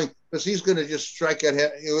and showing, because he's going to just strike out.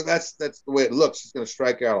 You know, that's the way it looks. He's going to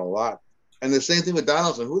strike out a lot. And the same thing with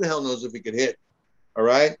Donaldson. Who the hell knows if he could hit? All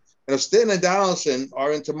right. And if Stanton and Donaldson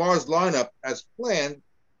are in tomorrow's lineup as planned,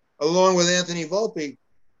 along with Anthony Volpe,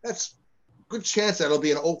 that's a good chance that'll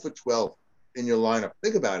be an 0 for 12 in your lineup.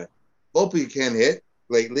 Think about it. Volpe can't hit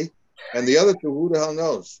lately. And the other two, who the hell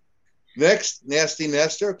knows? Next, Nasty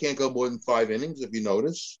Nestor can't go more than 5 innings, if you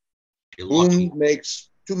notice. Boone makes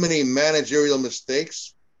too many managerial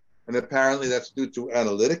mistakes, and apparently that's due to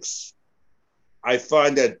analytics. I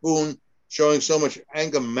find that Boone showing so much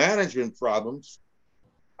anger management problems,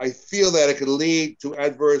 I feel that it could lead to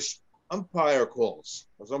adverse umpire calls.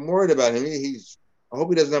 Because I'm worried about him. I hope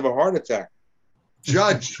he doesn't have a heart attack.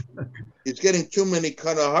 Judge, he's getting too many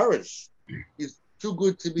Kanaharas. He's too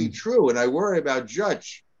good to be true, and I worry about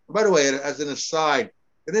Judge. By the way, as an aside,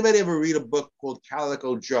 did anybody ever read a book called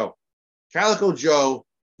Calico Joe? Calico Joe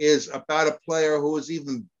is about a player who was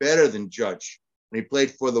even better than Judge. And he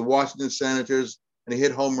played for the Washington Senators, and he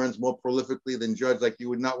hit home runs more prolifically than Judge, like you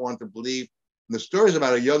would not want to believe. And the story is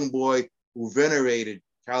about a young boy who venerated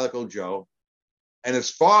Calico Joe, and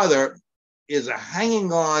his father is a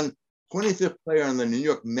hanging-on 25th player on the New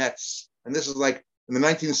York Mets. And this is like in the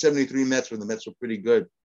 1973 Mets when the Mets were pretty good.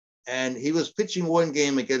 And he was pitching one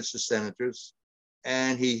game against the Senators,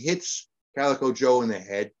 and he hits Calico Joe in the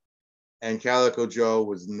head. And Calico Joe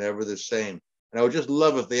was never the same. And I would just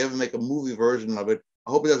love if they ever make a movie version of it.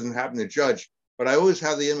 I hope it doesn't happen to Judge, but I always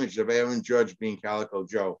have the image of Aaron Judge being Calico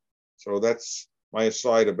Joe. So that's my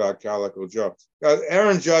aside about Calico Joe.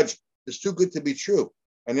 Aaron Judge is too good to be true.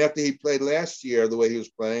 And after he played last year, the way he was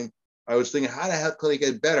playing, I was thinking, how the hell could he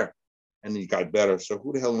get better? And he got better. So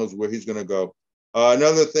who the hell knows where he's going to go?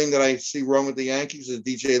 Another thing that I see wrong with the Yankees is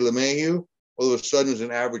DJ LeMahieu. All of a sudden is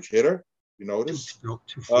an average hitter. You notice?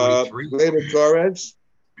 Gleyber Torres,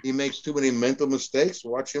 he makes too many mental mistakes.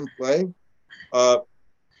 Watch him play.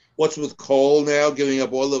 What's with Cole now giving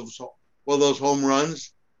up all those home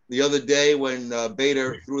runs? The other day when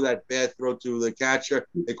Bader threw that bad throw to the catcher,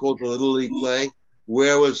 they called the Little League play.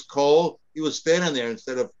 Where was Cole? He was standing there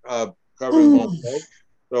instead of covering home plate.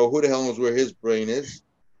 So who the hell knows where his brain is?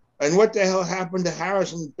 And what the hell happened to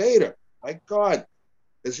Harrison Bader? My God,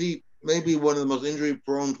 is he maybe one of the most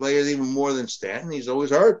injury-prone players, even more than Stanton? He's always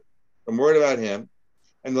hurt. I'm worried about him.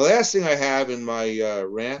 And the last thing I have in my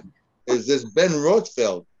rant is this Ben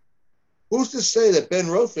Rothfeld. Who's to say that Ben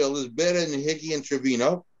Rothfeld is better than Hickey and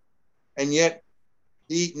Trevino, and yet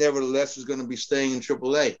he nevertheless is going to be staying in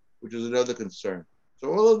AAA, which is another concern.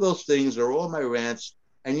 So all of those things are all my rants,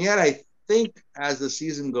 and yet I think as the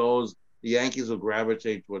season goes, the Yankees will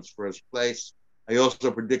gravitate towards first place. I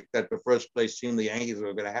also predict that the first place team the Yankees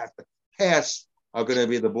are going to have to pass are going to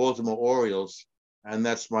be the Baltimore Orioles, and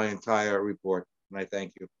that's my entire report. And I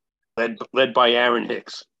thank you. Led by Aaron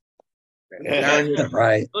Hicks.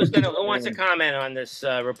 Right. Who wants to comment on this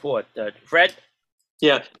report? Fred?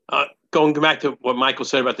 Yeah. Going back to what Michael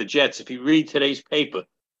said about the Jets, if you read today's paper,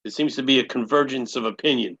 there seems to be a convergence of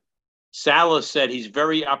opinion. Salah said he's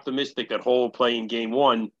very optimistic that Hall will play in game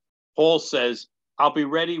 1. Hall says, I'll be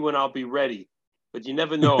ready when I'll be ready. But you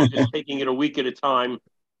never know. I'm just taking it a week at a time.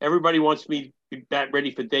 Everybody wants me to be back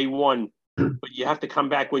ready for day 1, but you have to come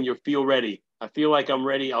back when you feel ready. I feel like I'm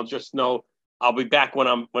ready. I'll just know I'll be back when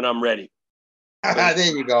I'm ready. There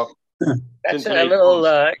you go. That's a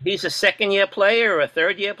little. He's a second-year player or a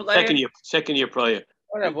third-year player. Second-year player.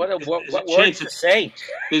 What words to say?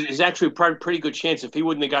 There's actually a pretty good chance if he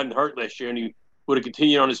wouldn't have gotten hurt last year and he would have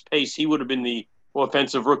continued on his pace, he would have been the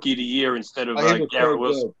offensive rookie of the year instead of Garrett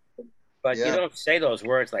Wilson. But you don't say those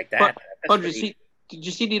words like that. But you see, Did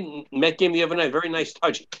you see the Met game the other night? Very nice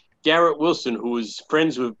touch. Garrett Wilson, who was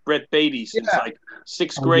friends with Brett Beatty since like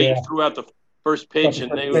sixth grade, threw out the first pitch,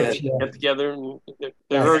 and they get together, and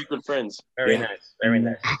they're very good friends. Very nice. Very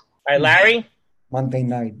nice. All right, Larry? Monday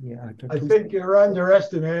night, I think you're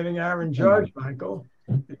underestimating Aaron Judge, Michael,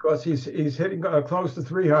 because he's hitting close to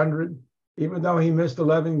 300. Even though he missed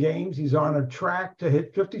 11 games, he's on a track to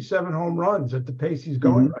hit 57 home runs at the pace he's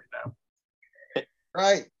going right now.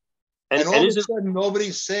 Right. And all of a sudden,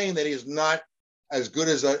 nobody's saying that he's not as good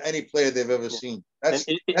as any player they've ever seen. That's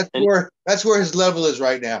where his level is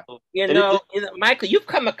right now. You know, Michael, you've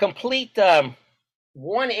come a complete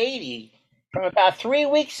 180 from about 3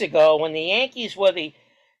 weeks ago when the Yankees were the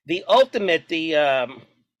ultimate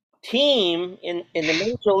team in the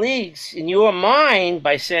major leagues in your mind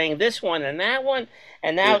by saying this one and that one,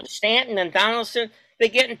 and now Stanton and Donaldson, they're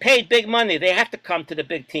getting paid big money. They have to come to the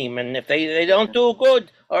big team, and if they don't do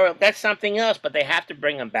good, or that's something else, but they have to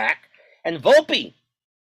bring them back. And Volpe,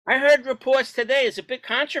 I heard reports today, there's a big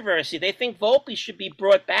controversy. They think Volpe should be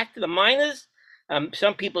brought back to the minors.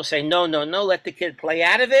 Some people say, no, let the kid play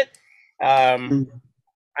out of it. I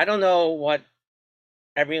don't know what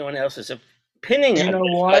everyone else is pinning him.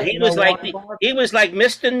 But he was like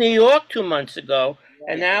Mr. New York 2 months ago,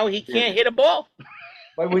 and now he can't hit a ball.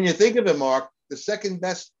 But when you think of it, Mark, the second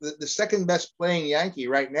best playing Yankee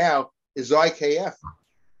right now is IKF.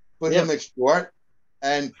 Put him at short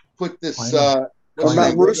and put this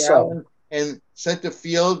Russo in center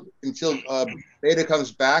field until Beta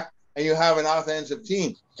comes back, and you have an offensive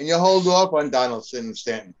team, and you hold off on Donaldson and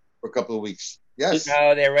Stanton for a couple of weeks. Yes.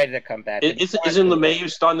 No, they're ready to come back. Isn't LeMahieu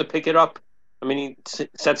starting to pick it up? I mean, he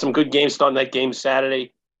set some good games starting that game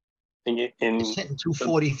Saturday. He's hitting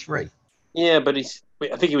 243. Yeah, but I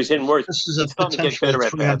think he was hitting worse. This is a potential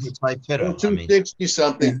 300 type hitter. 260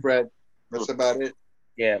 something, Fred. That's about it.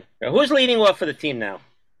 Yeah. Now, who's leading off for the team now?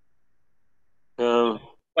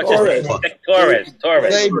 What's Torres. his name? Torres.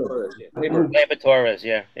 Gleyber Torres.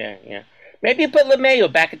 Yeah. Maybe you put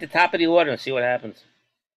LeMahieu back at the top of the order and see what happens.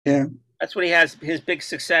 Yeah. That's what he has, his big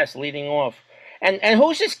success leading off. And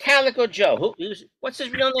who's this Calico Joe? What's his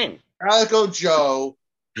real name? Calico Joe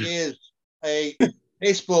is a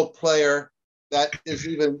baseball player that is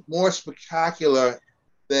even more spectacular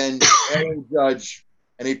than Aaron Judge,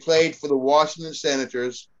 and he played for the Washington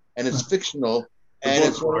Senators, and it's fictional. And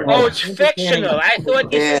it's fictional. I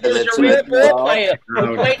thought you said he was a real ball player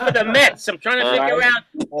who played for the Mets. I'm trying to figure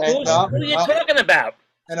out who you're talking about.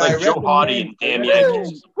 And like Joe Hardy and damn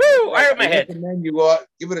Yankees. Woo! I hurt my head. recommend you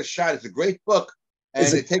give it a shot. It's a great book, and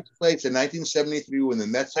it takes place in 1973 when the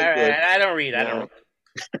Mets are good. I don't read.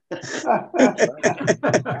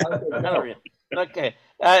 Okay,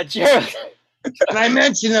 Gerald. And I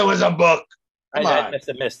mentioned there was a book. Come on, I must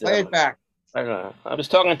have missed it. Play it back. I don't know. I was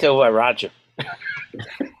talking to Roger.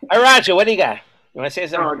 Hey, Roger, what do you got? You want to say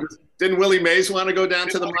something? Didn't Willie Mays want to go down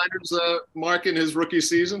to the minors, Mark, in his rookie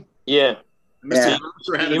season? Yeah. Mr.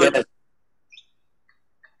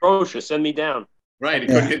 Rocha, send me down. Right, he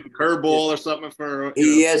couldn't hit the curveball or something for.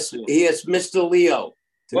 He is Mr. Leo.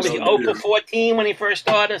 What was he, 0 for 14 when he first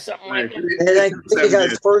started, or something like that? And I think he got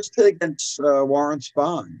his first hit against Warren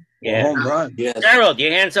Spahn. Yeah. Home run. Yes. Gerald,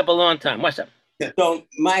 your hand's up a long time. What's up? So,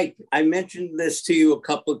 Mike, I mentioned this to you a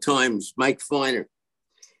couple of times, Mike Feiner.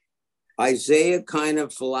 Isaiah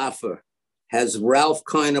Kiner-Falefa has Ralph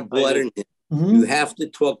Kiner blood in him. Mm-hmm. You have to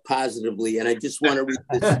talk positively, and I just want to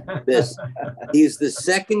read this. He's the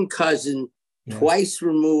second cousin, twice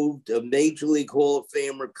removed, of Major League Hall of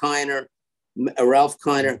Famer Ralph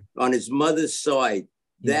Kiner, on his mother's side.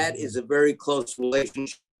 That is a very close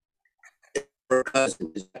relationship for a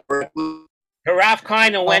cousin. Is that correct? Ralph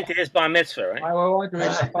Kiner went to his bar mitzvah, right? I want to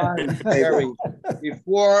respond, Jerry.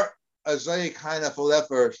 Before Isaiah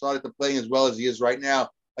Kiner-Falefa started to play as well as he is right now,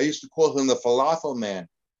 I used to call him the Falafel Man.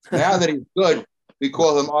 Now that he's good, we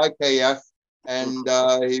call him IKF, and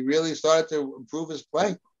he really started to improve his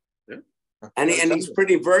play. And he's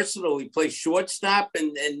pretty versatile. He plays shortstop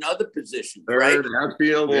and other positions, Third, right?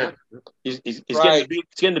 outfield, yeah. He's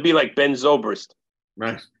getting to be like Ben Zobrist.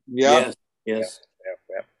 Right. Yeah. Yes.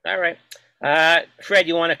 All right. Fred,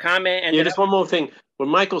 you want to comment? And just one more thing. When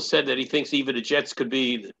Michael said that he thinks even the Jets could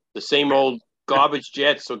be the same old garbage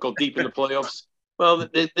Jets or go deep in the playoffs, well,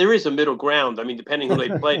 there is a middle ground. I mean, depending who they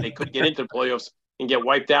play, they could get into the playoffs and get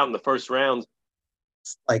wiped out in the first round.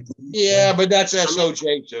 Yeah, but that's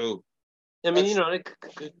SOJ too. I mean,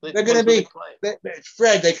 they're going to be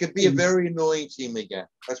Fred. They could be a very annoying team again.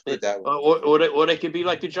 Let's put it that way. Or they could be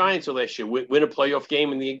like the Giants last year, win a playoff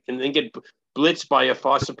game and then get blitzed by a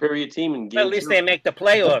far superior team in game But at least 2. they make the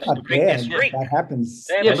playoffs That's to not break their bad. streak. That happens.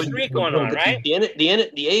 They have Yeah, a but streak going on, right? The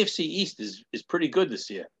AFC East is pretty good this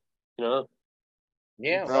year. You know,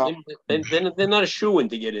 Yeah. they're not a shoo-in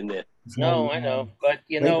to get in there. No, I know, but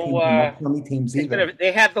teams either.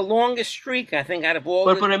 they have the longest streak, I think, out of all.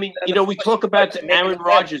 But I mean, we talk about Aaron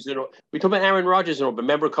Rodgers and we talk about Aaron Rodgers and all.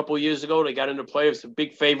 Remember a couple of years ago they got into playoffs, the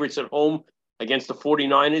big favorites at home against the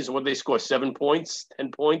 49ers, and what they score 7 points,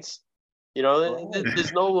 10 points.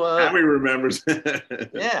 There's no. Harry remembers.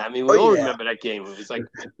 Yeah, I mean, we all remember that game. It was like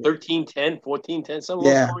 13-10, 14-10, some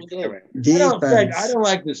low-scoring game. I don't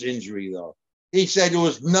like this injury though. He said it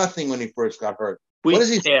was nothing when he first got hurt. What is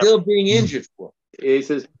he still being injured for? He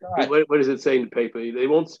says, what does it say in the paper? They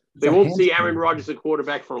won't see Aaron Rodgers a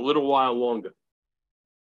quarterback for a little while longer.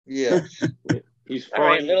 Yeah. He's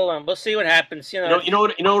fine. All right, we'll see what happens. You know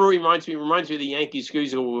what it reminds me? It reminds me of the Yankees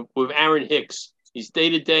with Aaron Hicks. He's day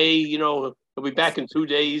to day, he'll be back in 2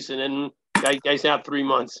 days, and then guy's out 3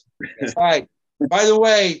 months. All right. By the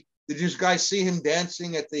way, did you guys see him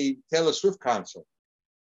dancing at the Taylor Swift concert?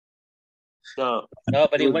 No,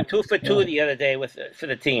 but he went 2 for 2 the other day for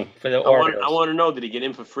the team, for the Orioles. I want to know, did he get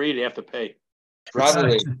in for free or did he have to pay?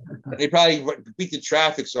 Probably. They probably beat the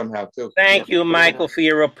traffic somehow, too. Thank you, Michael, for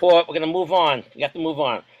your report. We're going to move on. We have to move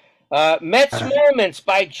on. Mets Moments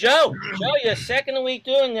by Joe. Joe, you're second week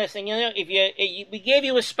doing this, and we gave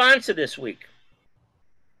you a sponsor this week.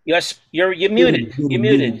 You're muted. You're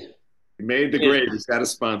muted. He made the grade. He's got a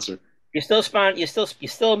sponsor. You're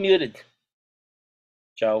still muted,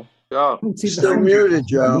 Joe. He's still muted,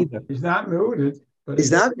 Joe. He's not muted. He's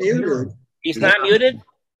not muted. He's not muted?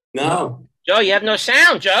 No. Joe, you have no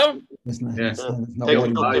sound, Joe. You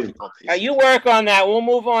work on that. We'll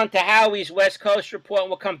move on to Howie's West Coast report, and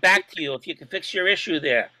we'll come back to you if you can fix your issue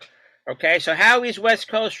there. Okay, so Howie's West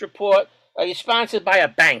Coast report, are you sponsored by a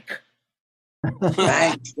bank?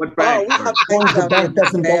 Bank. What bank? The bank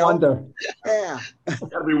doesn't go under. Yeah.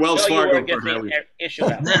 That'd be Wells Fargo for Howie.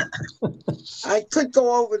 I could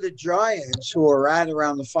go over the Giants, who are at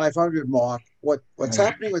around the 500 mark. What's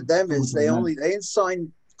happening with them is they didn't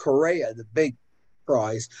sign Correa, the big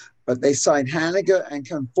prize, but they signed Haniger and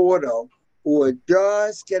Conforto, who are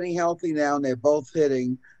just getting healthy now, and they're both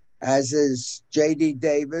hitting, as is J.D.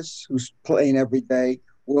 Davis, who's playing every day,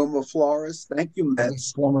 Wilmer Flores. Thank you,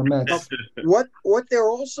 Mets. Former Mets. What they're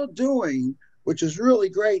also doing, which is really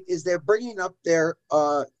great, is they're bringing up their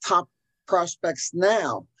top prospects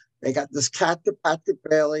now. They got this catcher, Patrick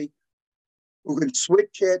Bailey, who can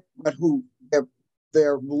switch it, but who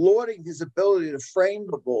they're lauding his ability to frame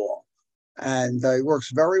the ball. And he works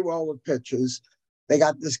very well with pitches. They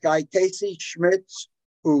got this guy, Casey Schmitz,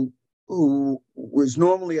 who was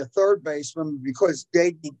normally a third baseman because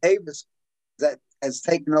J.D. Davis that has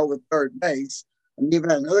taken over third base. And even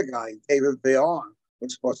another guy, David Villon,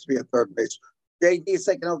 was supposed to be a third base. J.D. is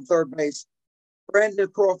taking over third base. Brandon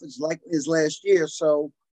Crawford's like his last year.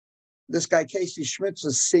 So this guy, Casey Schmitz,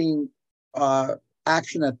 is seeing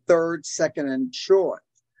action at third, second, and short.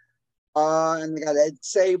 And they got Ed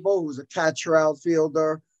Sable, who's a catcher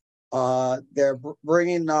outfielder. They're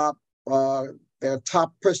bringing up their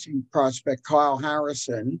top pitching prospect, Kyle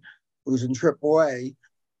Harrison, who's in AAA.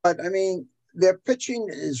 But, I mean, their pitching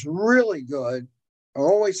is really good,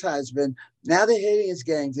 always has been. Now they're hitting his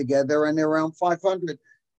game together, and they're around 500.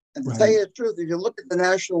 And to tell you the truth, if you look at the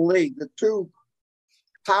National League, the two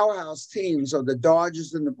powerhouse teams are the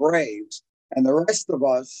Dodgers and the Braves, and the rest of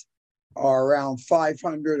us are around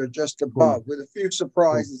 500 or just above, with a few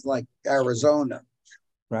surprises like Arizona.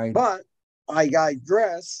 Right. But I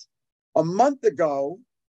digress. A month ago,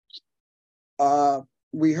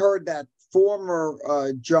 we heard that former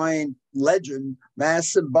Giant legend,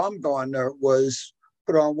 Madison Bumgarner, was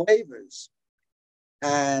put on waivers.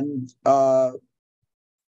 And no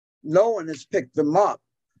one has picked him up.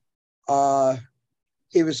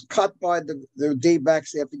 He was cut by the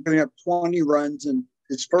D-backs after giving up 20 runs in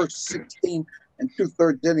his first 16 and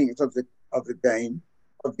 2/3 innings of the game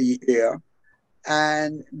of the year.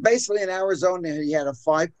 And basically in Arizona, he had a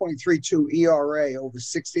 5.32 ERA over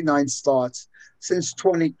 69 starts since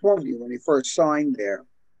 2020 when he first signed there.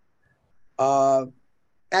 And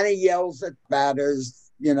he yells at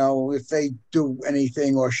batters, if they do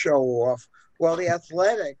anything or show off. Well, The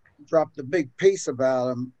Athletic dropped a big piece about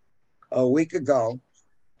him a week ago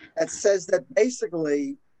that says that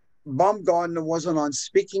basically Bumgarner wasn't on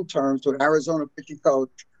speaking terms with Arizona pitching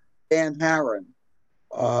coach Dan Herron.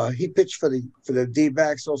 He pitched for the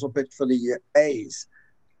D-backs, also pitched for the A's,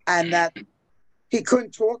 and that he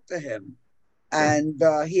couldn't talk to him, and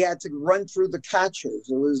he had to run through the catchers.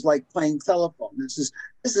 It was like playing telephone. This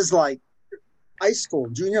is like high school,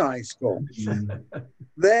 junior high school.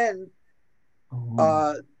 Then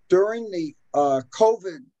during the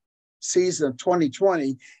COVID season of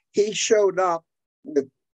 2020, he showed up with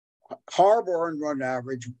horrible earned run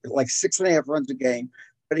average, like 6.5 runs a game,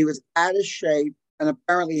 but he was out of shape and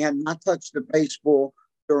apparently had not touched the baseball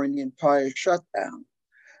during the entire shutdown.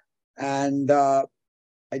 And I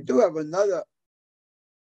do have another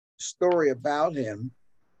story about him,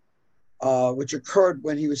 which occurred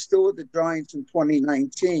when he was still with the Giants in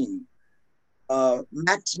 2019.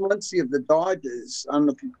 Max Muncy of the Dodgers, I don't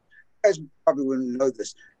know if you guys probably wouldn't know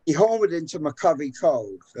this, he homered into McCovey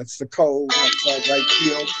Cove. That's the cove outside right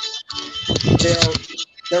field.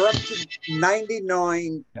 They're up to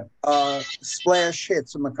 99 splash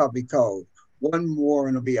hits in McCovey Cove. One more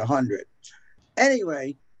and it'll be 100.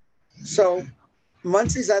 Anyway, so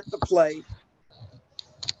Muncy's at the plate.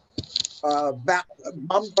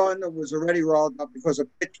 Bumgarner was already rolled up because a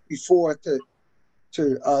pitch before to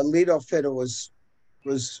leadoff hitter was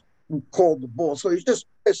called the ball. So he's just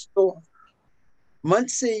pissed off.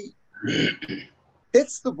 Muncy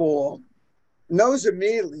hits the ball, knows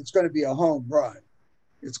immediately it's going to be a home run.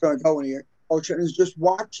 It's going to go in here. Coach is just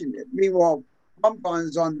watching it. Meanwhile,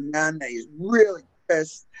 Bumgarner's on the mound and he's really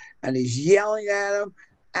pissed and he's yelling at him.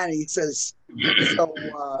 And he says,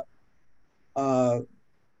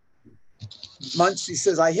 Muncy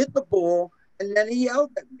says, I hit the ball, and then he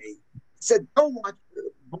yelled at me. He said, Bumgarner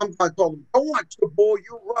told him, don't watch the ball,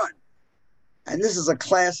 you run. And this is a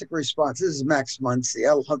classic response. This is Max Muncy.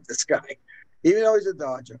 I love this guy, even though he's a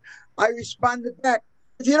Dodger. I responded back,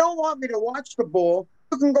 if you don't want me to watch the ball,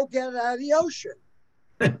 you can go get it out of the ocean.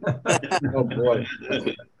 Oh, boy.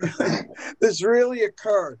 This really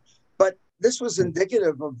occurred. But this was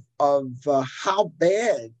indicative of how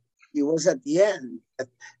bad he was at the end.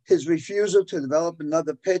 His refusal to develop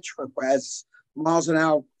another pitch as miles an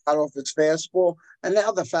hour out off his fastball, and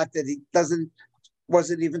now the fact that he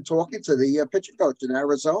wasn't even talking to the pitching coach in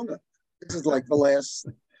Arizona. This is like the last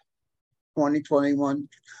 2021.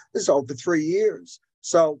 This is over 3 years.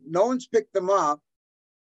 So no one's picked them up.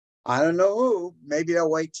 I don't know who. Maybe they'll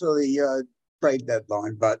wait till the trade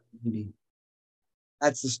deadline, but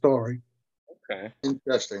that's the story. Okay.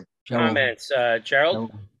 Interesting. Comments,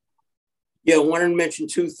 Gerald? Yeah, I wanted to mention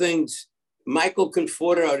two things. Michael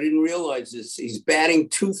Conforto, I didn't realize this. He's batting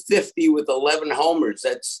 .250 with 11 homers.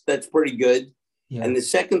 That's pretty good. Yeah. And the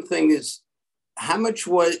second thing is,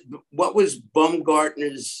 what was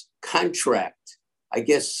Bumgarner's contract? I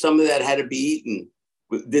guess some of that had to be eaten.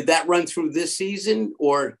 Did that run through this season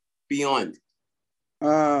or beyond?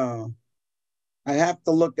 I have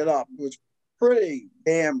to look it up. It was pretty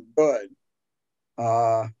damn good.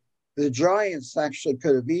 The Giants actually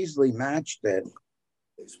could have easily matched it.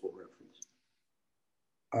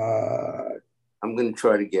 I'm going to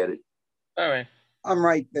try to get it. All right. I'm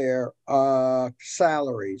right there.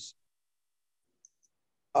 Salaries.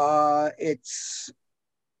 It's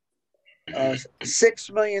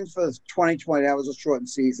 $6 million for 2020. That was a shortened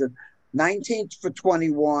season. 19 for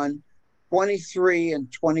 21, 23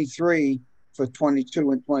 and 23 for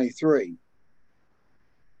 22 and 23.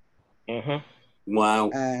 Mm-hmm. Wow.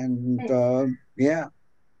 And yeah,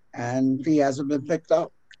 and he hasn't been picked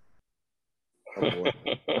up.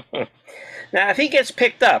 Now, if he gets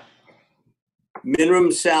picked up,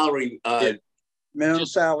 minimum salary. Minimum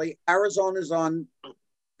salary. Arizona's on.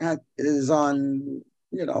 Hook.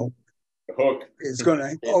 Is going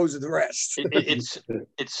to close the rest. It's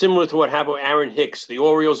similar to what happened with Aaron Hicks. The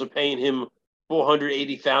Orioles are paying him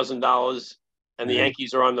 $480,000, and the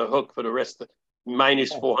Yankees are on the hook for the rest,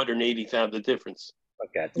 minus $480,000, the difference.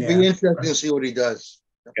 Okay. It'll be interesting to see what he does.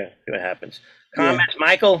 Okay, see what happens. Comments,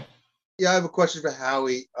 Michael? Yeah, I have a question for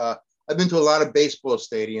Howie. I've been to a lot of baseball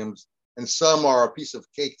stadiums, and some are a piece of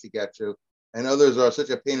cake to get to, and others are such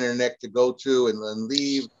a pain in the neck to go to and then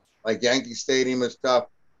leave, like Yankee Stadium is tough.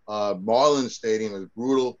 Marlins Stadium is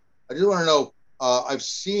brutal. I just want to know, I've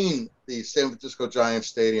seen the San Francisco Giants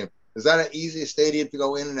Stadium. Is that an easy stadium to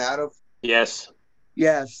go in and out of? Yes.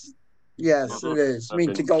 Yes, it is. I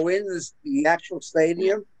mean, to go in the actual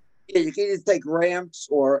stadium, you can either take ramps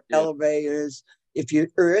or elevators. If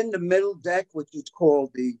you're in the middle deck, which is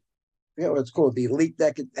called the elite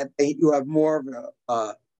deck, you have more of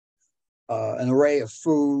an array of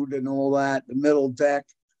food and all that. The middle deck,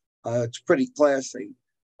 it's pretty classy.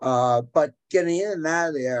 But getting in and out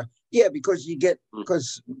of there,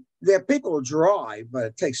 because there people who drive, but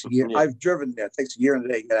it takes a year. Yeah. I've driven there. It takes a year and a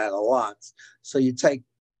day to get out of the lots. So you take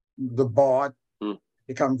the BART,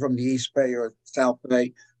 you come from the East Bay or South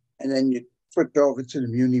Bay, and then you flip over to the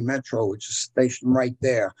Muni Metro, which is stationed right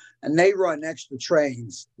there. And they run extra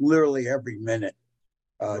trains literally every minute.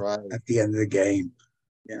 at the end of the game.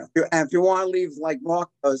 You know, and if you want to leave like Mark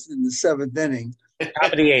does in the 7th inning,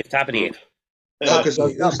 top of the 8th, top of the 8th. No, because I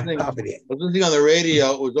was listening top of the 8th. on the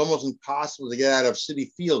radio. It was almost impossible to get out of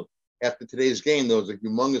Citi Field after today's game. There was a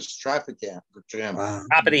humongous traffic jam. Wow.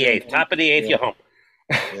 Top of the 8th, top of the 8th, Yeah. you're home.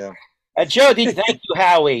 Yeah. Joe, thank you,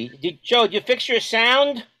 Howie. Joe, did you fix your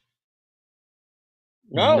sound?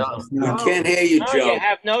 No. We can't hear you, No, Joe. you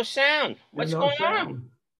have no sound. What's going on?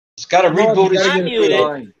 It's got to reboot his Not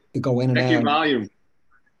muted. To go in and Check your out. volume.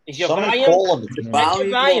 Is your Someone volume? call him. The Check your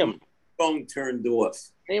volume. phone turned off.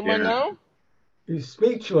 Anyone Yeah. know? He's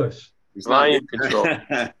speechless. He's not- Volume control.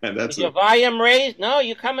 That's Is your it. volume raised? No,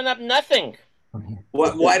 you're coming up nothing.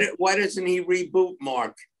 Why doesn't he reboot,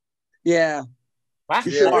 Mark? Yeah. What?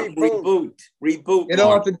 You should Mark, reboot. reboot. You don't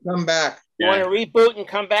Mark. have to come back. You want to reboot and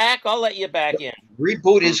come back? I'll let you back in.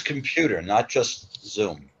 Reboot his computer, not just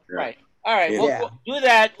Zoom. Right. All right. Yeah. We'll do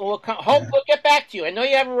that. We'll we'll get back to you. I know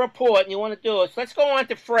you have a report and you want to do it. So let's go on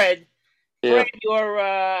to Fred. Yeah. Fred, your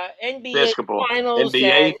NBA Basketball. Finals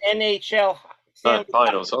NBA? and NHL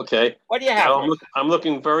Finals. Okay. What do you have? Now, I'm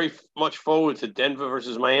looking very much forward to Denver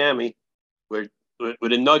versus Miami, where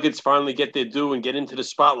the Nuggets finally get their due and get into the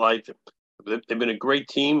spotlight. They've been a great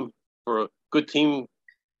team, for a good team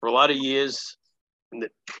for a lot of years, and a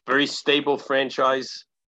very stable franchise,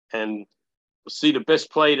 and we'll see the best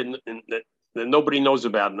play that nobody knows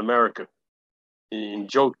about in America.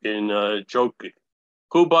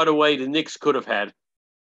 Who, by the way, the Knicks could have had,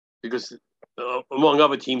 because among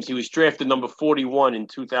other teams, he was drafted number 41 in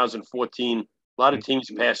 2014. A lot of teams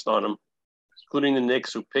passed on him, including the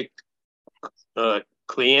Knicks, who picked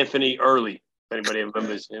Clay Anthony early. If anybody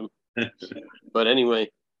remembers him. But anyway,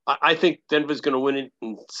 I think Denver's going to win it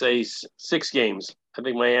in, say, 6 games. I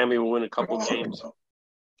think Miami will win a couple games.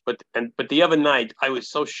 But the other night, I was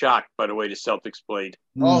so shocked by the way the Celtics played.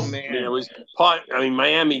 Oh man! I mean, it was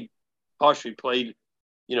Miami partially played,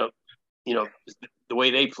 the way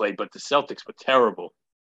they played, but the Celtics were terrible.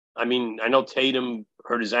 I mean, I know Tatum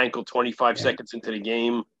hurt his ankle 25 seconds into the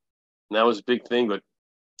game, and that was a big thing. But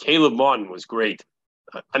Caleb Martin was great.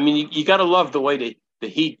 I mean, you got to love the way the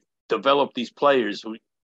Heat develop these players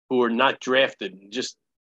who are not drafted, and just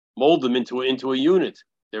mold them into a unit.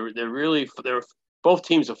 They're both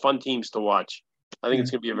teams are fun teams to watch. I think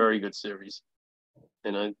it's going to be a very good series,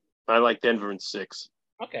 and I like Denver in 6.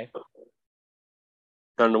 Okay. I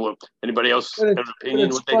don't know what anybody else But has it's, an opinion.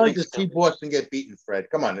 but What it's they fun think. to see Boston get beaten, Fred.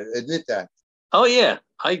 Come on, admit that. Oh yeah,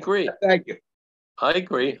 I agree. Thank you. I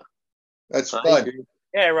agree. That's I fun. agree.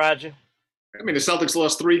 Yeah, Roger. I mean, the Celtics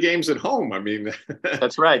lost 3 games at home. I mean,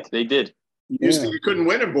 That's right. They did. you couldn't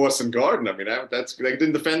win in Boston Garden. I mean, that's they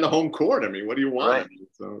didn't defend the home court. I mean, what do you want? Right. I mean,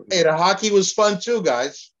 so, Hey, the hockey was fun too,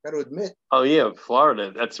 guys. Got to admit. Oh yeah,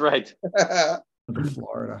 Florida. That's right.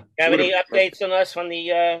 Florida. Have any updates on us from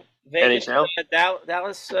the Vegas, NHL?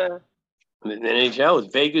 Dallas? The NHL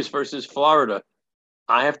is Vegas versus Florida.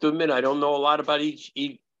 I have to admit, I don't know a lot about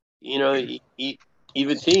either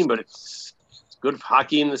team, but it's good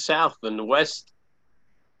hockey in the South and the West.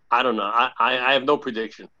 I don't know. I have no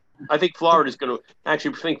prediction. I think Florida's going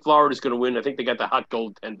to win. I think they got the hot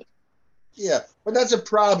goaltender. Yeah, but that's a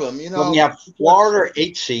problem, Well, you have Florida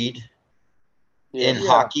 8 seed in Yeah.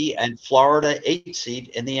 hockey and Florida 8 seed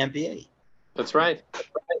in the NBA. That's right.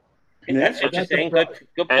 That's interesting. Good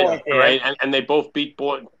point And, there. right, and they both beat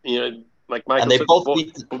like Michael And they said, both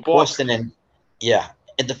beat Boston in the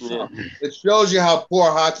It shows you how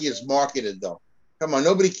poor hockey is marketed, though. Come on,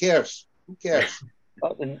 nobody cares. Who cares?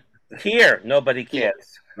 Here, nobody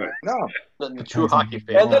cares. No. The true hockey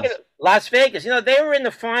Well, fans. look at Las Vegas. They were in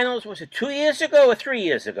the finals. Was it 2 years ago or 3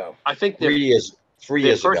 years ago? I think 3 years. 3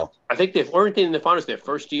 years ago. I think they weren't in the finals their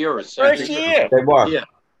first year or second. First year. They were. Yeah.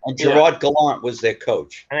 And Gerard Gallant was their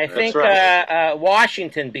coach. And I think right.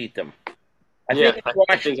 Washington beat them. I think I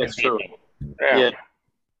Washington think that's beat true. them. Yeah.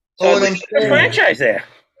 So what I'm it's a saying- franchise there.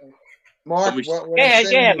 Mark, So what Go I'm ahead,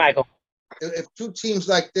 saying is, Michael. if 2 teams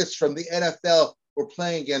like this from the NFL were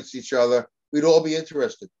playing against each other, we'd all be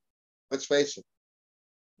interested. Let's face it.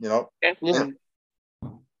 Okay. Yeah.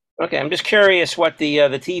 Okay, I'm just curious what the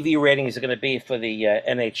TV ratings are going to be for the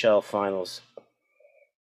NHL Finals.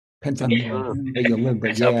 Depends on where you live, but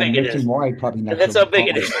That's how big it is. nationwide, probably not. That's so how big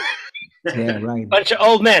it big. is. Yeah, right. Bunch of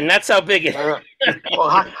old men. That's how big it is. Well,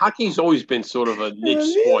 hockey's always been sort of a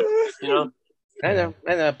niche sport, I know.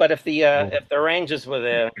 But if the Rangers were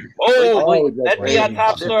there, that'd be our Rangers.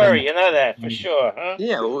 top story. You know that for sure, huh?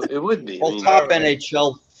 Yeah, well, it would be. Well, top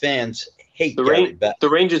NHL fans hate the, Gary Bettman. the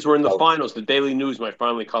Rangers were in the finals. The Daily News might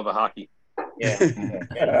finally cover hockey.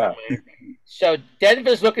 Yeah. So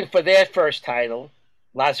Denver's looking for their first title.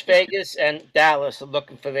 Las Vegas and Dallas are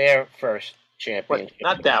looking for their first championship.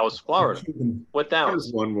 Not Dallas, Florida. What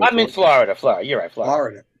Dallas? I'm in Florida. You're right,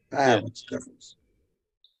 Florida. What's the difference?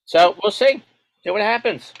 So we'll see. See what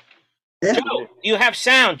happens. Yeah. Joe, you have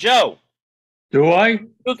sound, Joe. Do I?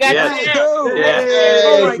 Who got Yes. sound?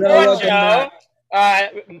 Oh my God,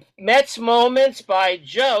 Joe. Mets Moments by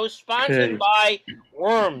Joe, sponsored Okay. by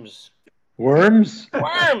Worms. Worms?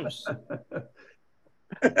 Worms.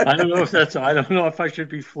 I don't know if I should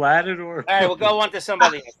be flattered or. All right, we'll go on to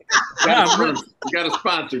somebody else. You got a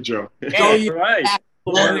sponsor, Joe. Yeah. Right.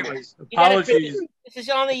 Anyways, apologies. This is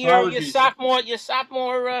only your sophomore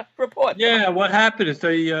report. Yeah, what happened is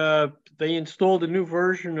they installed a new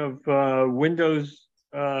version of Windows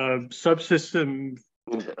subsystem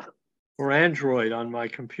for Android on my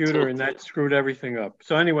computer, and that screwed everything up.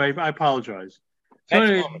 So anyway, I apologize.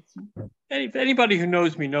 So anybody who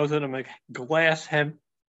knows me knows that I'm a glass half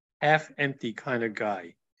empty kind of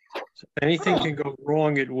guy. So if anything can go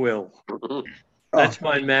wrong, it will. That's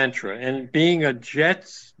my mantra. And being a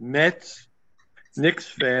Jets, Mets, Knicks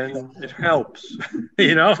fan, it helps.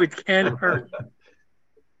 It can't hurt.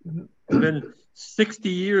 Been 60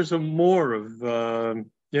 years or more of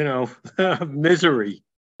misery.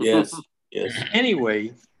 Yes.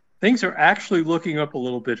 Anyway, things are actually looking up a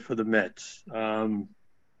little bit for the Mets.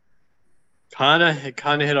 Kana hit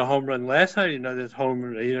a home run last night. Another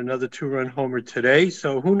 2-run homer today.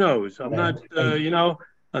 So who knows? I'm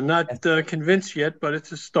not convinced yet, but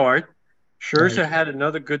it's a start. Scherzer had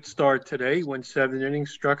another good start today. Went 7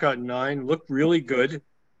 innings, struck out 9, looked really good.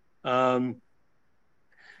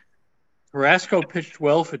 Carrasco pitched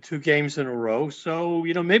well for 2 games in a row, so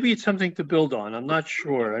maybe it's something to build on. I'm not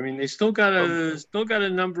sure. I mean, they still got a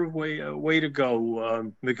number of way to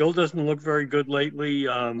go. McGill doesn't look very good lately.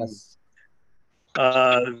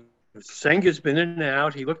 Senga's been in and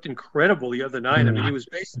out. He looked incredible the other night. I mean, he was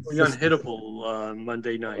basically unhittable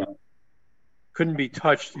Monday night. Couldn't be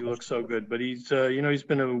touched. He looked so good, but he's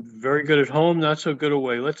been very good at home, not so good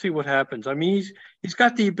away. Let's see what happens. I mean, he's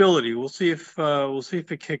got the ability. We'll see if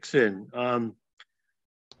it kicks in.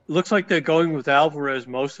 Looks like they're going with Alvarez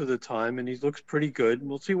most of the time, and he looks pretty good.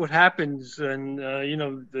 We'll see what happens, and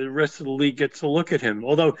the rest of the league gets to look at him.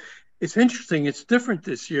 Although it's interesting, it's different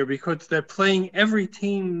this year because they're playing every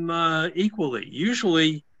team equally.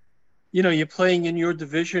 Usually, you're playing in your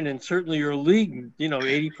division and certainly your league,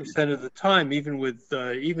 80% of the time, even with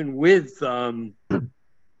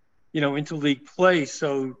interleague play.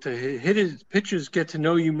 So to hit his pitchers get to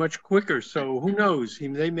know you much quicker. So who knows?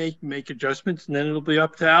 They may make adjustments, and then it'll be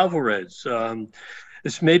up to Alvarez.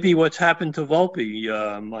 This may be what's happened to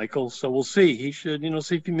Volpe, Michael. So we'll see. He should,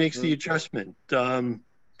 see if he makes the adjustment.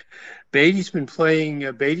 Beatty's been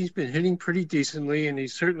hitting pretty decently, and he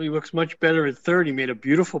certainly looks much better at third. He made a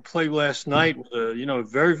beautiful play last night with a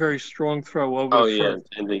very, very strong throw over the first.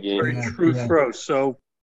 In the game. Very true throw. So,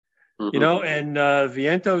 and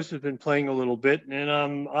Vientos has been playing a little bit, and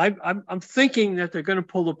I'm thinking that they're going to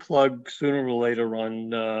pull the plug sooner or later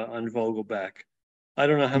on Vogelback. I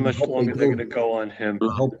don't know how much longer they're going to go on him.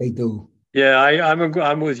 I hope they do. Yeah,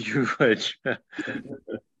 I'm with you, Rich.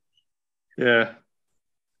 Yeah.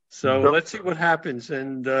 So let's see what happens.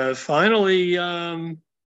 And finally, Scherzer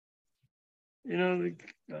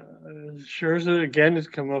again has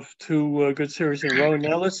come off 2 good series in a row.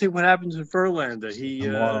 Now let's see what happens with Verlander. He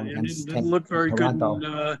didn't look very good.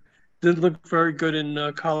 Didn't look very good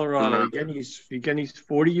in Colorado. Again, he's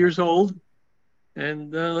 40 years old,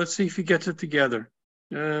 and let's see if he gets it together.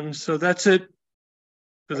 So that's it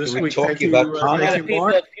for this week. Thank you, Mark.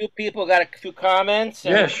 A few people got a few comments.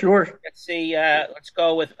 Yeah, sure. Let's see. Let's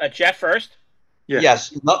go with Jeff first. Yeah.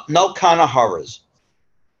 Yes. No kind of horrors.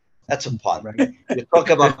 That's a pun. Right. You talk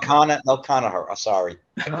about Kana, no kind of horror. Sorry.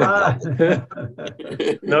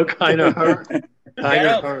 No kind of horror. Kind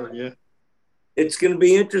of horror. Yeah. It's going to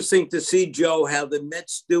be interesting to see, Joe, how the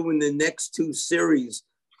Mets do in the next 2 series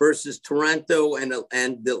versus Toronto and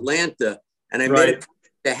Atlanta. And I made it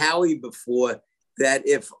to Howie before that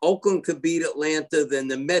if Oakland could beat Atlanta, then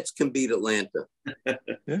the Mets can beat Atlanta.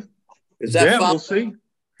 Yeah. Is that we'll see.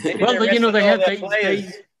 Well,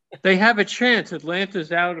 they have a chance.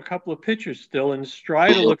 Atlanta's out a couple of pitchers still, and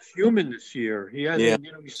Strider looks human this year. He hasn't,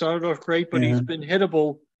 he started off great, but he's been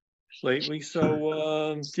hittable lately.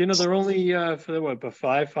 So, they're only for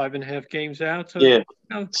 5.5 games out. So,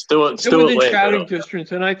 still within shouting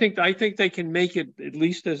distance, and I think they can make it at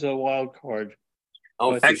least as a wild card.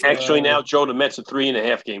 Oh, actually, now Joe, the Mets are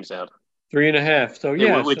 3.5 games out. 3.5. So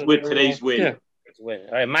with today's win. Yeah. All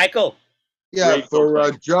right, Michael. Yeah, for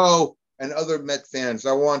Joe and other Met fans,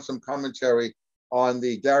 I want some commentary on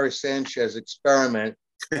the Darius Sanchez experiment.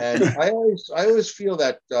 And I always feel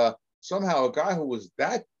that somehow a guy who was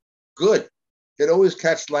that good could always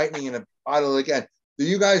catch lightning in a bottle again. Do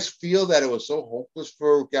you guys feel that it was so hopeless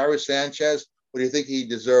for Gary Sanchez, or do you think he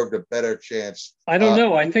deserved a better chance? I don't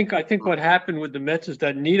know. I think what happened with the Mets is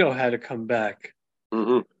that Nito had to come back.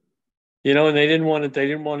 Mm-hmm. You know, and they didn't want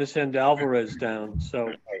to send Alvarez down.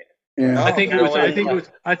 So Yeah. I think it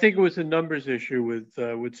was a numbers issue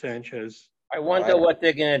with Sanchez. I wonder what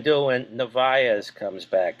they're going to do when Narvaez comes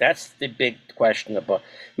back. That's the big question about.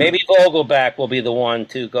 Maybe Vogelback will be the one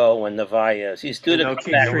to go when Narvaez. He's due to come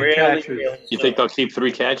back really You think they'll keep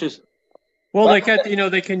 3 catches? Well, they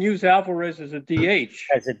can use Alvarez as a DH.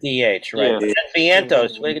 As a DH, right? Yeah.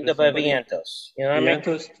 Vientos, we can do by Vientos. You know what I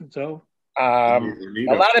mean? So.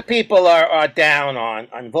 A lot of people are down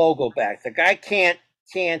on Vogelback. The guy can't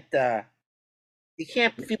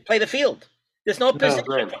play the field. There's no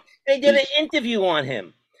position. They did an interview on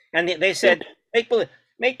him, and they said make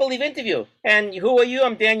believe interview. And who are you?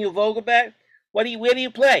 I'm Daniel Vogelback. Where do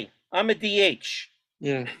you play? I'm a DH.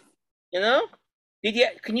 Yeah. You know?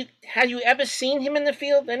 Have you ever seen him in the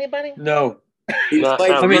field? Anybody? No.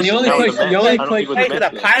 The only place for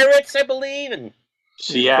the Pirates, I believe, and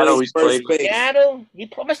Seattle. He's played. Seattle. He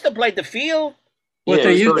must have played the field. What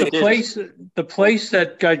they used the place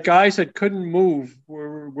that got guys that couldn't move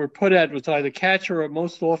were put at was either catcher or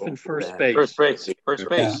most often first base. First base.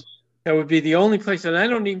 That would be the only place, and I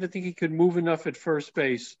don't even think he could move enough at first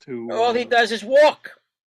base to. All he does is walk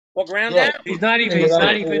around. Down. He's not even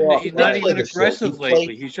aggressive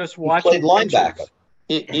lately. He's just watching. He played linebacker.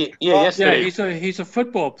 He's a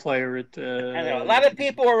football player. I know. A lot of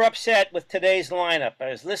people were upset with today's lineup. I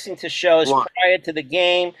was listening to shows prior to the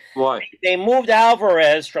game. Why? They moved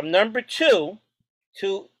Alvarez from number 2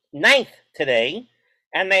 to 9th today,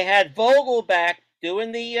 and they had Vogelback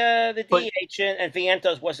doing the DH, and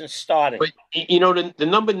Vientos wasn't starting. But you know the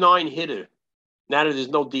number 9 hitter, now that there's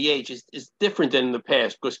no DH, is different than in the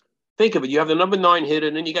past. Because think of it, you have the number 9 hitter,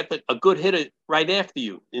 and then you got a good hitter right after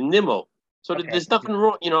you in Nimmo. So there's nothing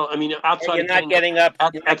wrong, you know. I mean, outside you're not getting up.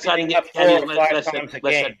 Outside of getting 4 or 5 times a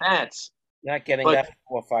game. At bats. Not getting up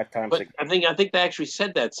 4 or 5 times a game. I think they actually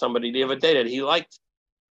said that somebody the other day that he liked.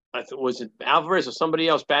 Was it Alvarez or somebody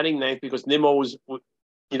else batting 9th because Nimmo was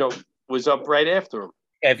up right after him.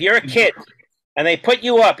 If you're a kid and they put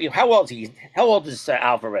you up, how old is he? How old is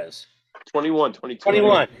Alvarez? 21.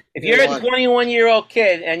 If you're a 21-year-old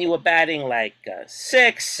kid and you were batting like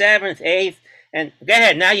 6th, 7th, 8th. And go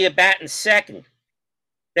ahead, now you're batting 2nd.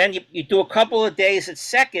 Then you do a couple of days at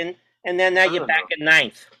 2nd, and then now you're back at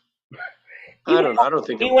 9th. I don't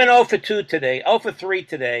think he went 0 for 2 today, 0 for 3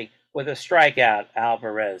 today with a strikeout,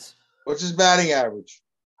 Alvarez. What's his batting average?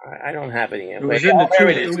 I don't have any. It was about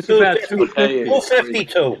 250.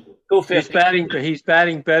 250. He's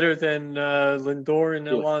batting better than Lindor and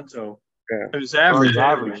Alonso. Yeah. It was average.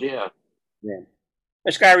 Yeah.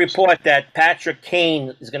 This guy report that Patrick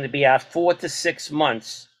Kane is going to be out 4 to 6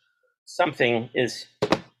 months. Something is.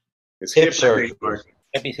 It's hip surgery.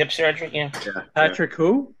 Maybe hip surgery, yeah. Patrick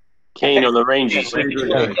who? Kane on the Rangers. He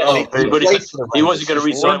wasn't going to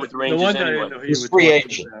re-sign with the Rangers anyway. He's free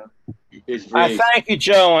agent. Thank you,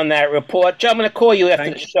 Joe, on that report. Joe, I'm going to call you after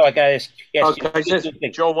the show. I got to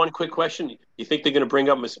Joe, one quick question. You think they're going to bring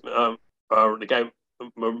up the guy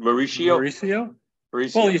Mauricio?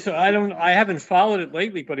 Well, I haven't followed it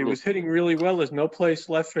lately, but he was hitting really well. There's nothing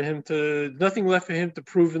left for him to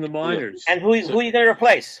prove in the minors. And who are you going to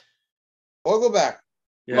replace? Vogelback.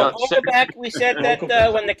 Yeah, Vogelback. We said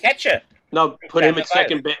that when the catcher. No, put him at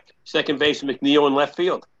second base, McNeil in left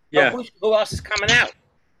field. Yeah. Who else is coming out?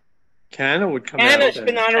 Canna would come out. Canna's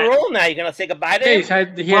been on a roll now. You're going to say goodbye to him?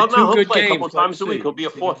 He had 2 good play games. A couple times a week. He'll be a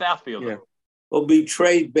 4th outfielder. Yeah. He'll be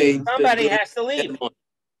trade bait. Somebody has to leave.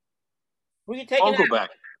 Who are you taking out? Back.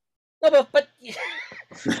 No, but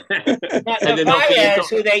Narvaez,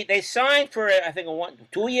 who they signed for, I think, a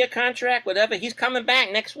 2-year contract, whatever, he's coming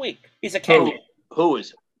back next week. He's a catcher. Who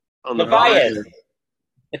is? Narvaez,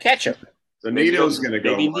 the catcher. So Nito's going to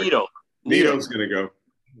go. Maybe Nito. Nito's going to go.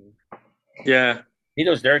 Yeah.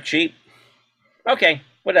 Nito's dirt cheap. Okay,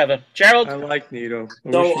 whatever. Gerald? I like Nito.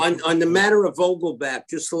 So on the matter of Vogelback,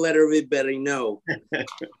 just to let everybody know,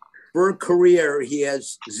 for a career, he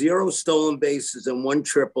has 0 stolen bases and 1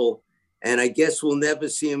 triple, and I guess we'll never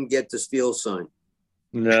see him get the steal sign.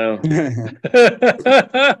 No.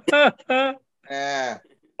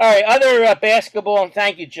 All right, other basketball, and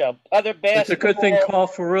thank you, Joe. Other basketball. It's a good thing Carl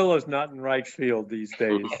Farilla's not in right field these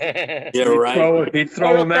days. Yeah, right. He'd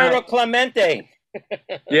throw him out. Clemente.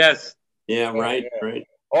 Yes. Yeah, right.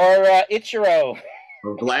 Or Ichiro.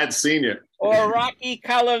 Or Vlad Sr. Or Rocky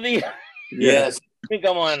Calavia. Yes.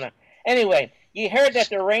 Come on. Anyway, you heard that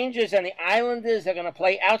the Rangers and the Islanders are going to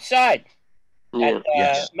play outside. at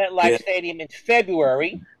MetLife Stadium in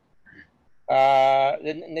February.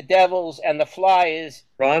 The Devils and the Flyers.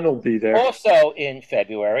 Ron will be there. Also in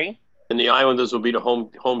February. And the Islanders will be the home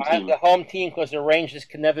team. The home team, because the Rangers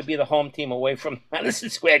can never be the home team away from Madison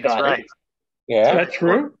Square Garden. That's right. Yeah. Is that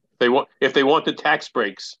true? If they want the tax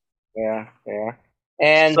breaks. Yeah.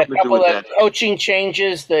 And a couple of coaching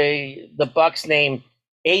changes. The Bucks named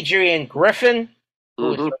Adrian Griffin,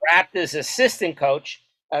 who is the Raptors' assistant coach,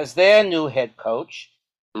 as their new head coach.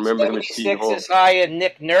 Remember him as Steve Hall. 76ers hired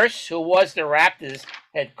Nick Nurse, who was the Raptors'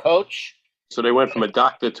 head coach. So they went from a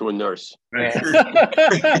doctor to a nurse. Yeah.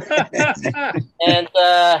 and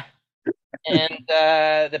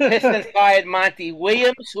the Pistons hired Monty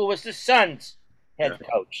Williams, who was the Suns' head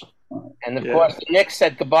coach. And, of course, the Knicks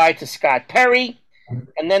said goodbye to Scott Perry.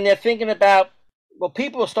 And then they're thinking about,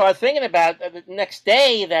 people start thinking about the next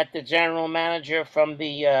day that the general manager from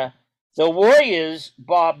the Warriors,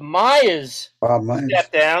 Bob Myers,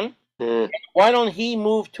 stepped down. Why don't he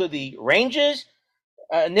move to the Rangers?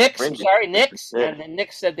 Knicks. And the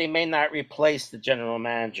Knicks said they may not replace the general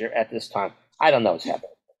manager at this time. I don't know what's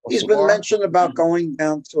happening. He's been mentioned about going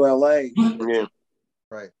down to LA. Yeah.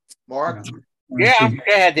 Right. Mark? Yeah, go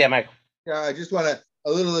ahead there, Michael. Yeah, I just want a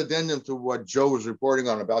little addendum to what Joe was reporting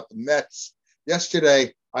on about the Mets.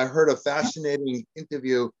 Yesterday, I heard a fascinating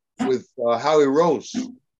interview with Howie Rose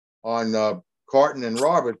on Carton and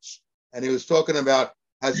Roberts, and he was talking about,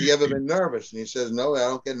 has he ever been nervous? And he says, no, I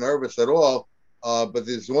don't get nervous at all. But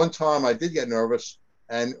there's one time I did get nervous,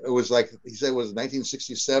 and it was like, he said it was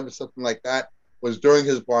 1967, something like that, was during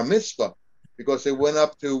his bar mitzvah, because they went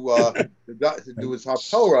up to do his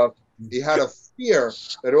Haftorah. He had a fear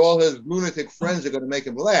that all his lunatic friends are going to make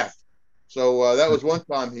him laugh. So that was one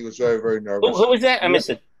time he was very, very nervous. Who was that? I missed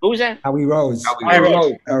it. Who was that? Howie Rose. Howie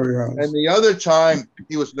Rose. And the other time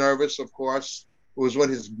he was nervous, of course, was when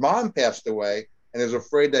his mom passed away, and he was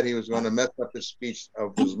afraid that he was going to mess up his speech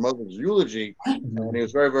of his mother's eulogy. And he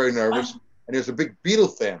was very, very nervous. And he was a big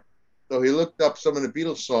Beatles fan. So he looked up some of the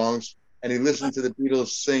Beatles songs, and he listened to the Beatles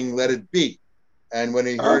sing Let It Be. And when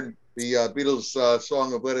he heard the Beatles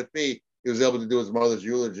song of Let It Be, he was able to do his mother's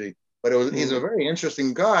eulogy. But he's a very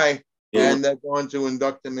interesting guy, and they're going to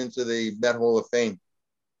induct him into the Met Hall of Fame.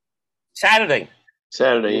 Saturday,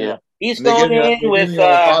 yeah. He's going in with who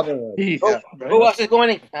else is going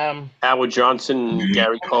in? Howard Johnson,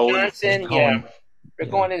 Gary Cohen. They're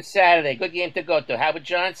going in Saturday. Good game to go to. Howard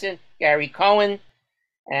Johnson, Gary Cohen,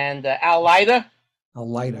 and Al Leiter.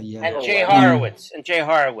 And Jay Horowitz.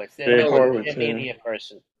 The media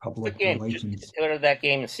person. Public good game. relations. Just go to that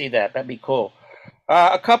game and see that. That'd be cool.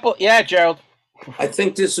 Gerald. I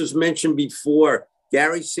think this was mentioned before.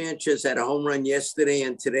 Gary Sanchez had a home run yesterday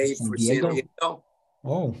and today for San Diego.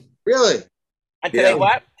 Oh, really? And today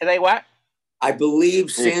what? Today what? I believe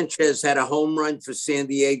Sanchez had a home run for San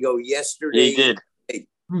Diego yesterday. He did.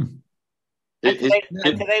 And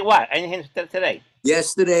today what? Today.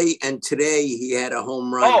 Yesterday and today he had a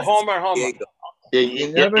home run. Oh, home run.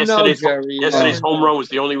 You never know, Jerry. Yesterday's home run was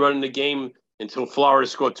the only run in the game until Florida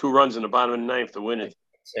scored 2 runs in the bottom of the 9th to win it.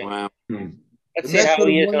 Wow. Let's see how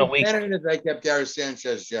he is in a week. They kept Gary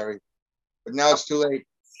Sanchez, Jerry. But now it's too late.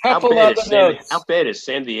 How bad is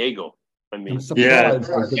San Diego? I mean, what's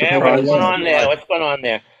going on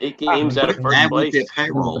there? 8 games out of first place.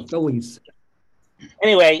 Phillies.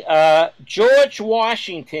 Anyway, George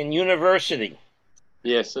Washington University.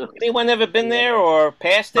 Yes. Anyone ever been there or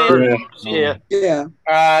passed it? Yeah.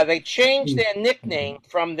 They changed their nickname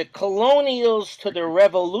from the Colonials to the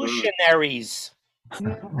Revolutionaries.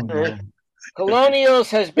 Colonials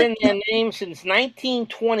has been their name since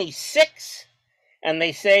 1926, and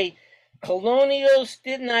they say Colonials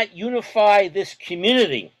did not unify this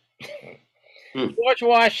community. George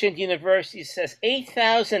Washington University says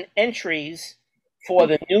 8,000 entries for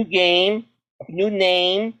the new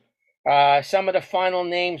name. Some of the final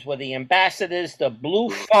names were the Ambassadors, the Blue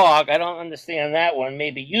Fog. I don't understand that one.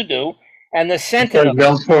 Maybe you do. And the Sentinel.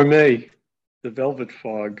 The Velvet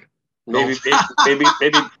Fog. Maybe they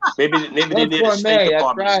did a State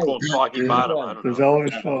Department. It's called Foggy Bottom. I don't know. The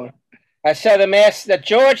Velvet Fog. I said that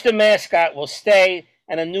George the mascot will stay,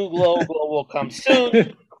 and a new logo will come soon.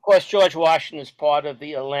 Of course, George Washington is part of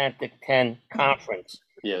the Atlantic 10 Conference.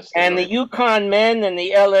 Yes. And the UConn men and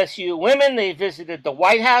the LSU women, they visited the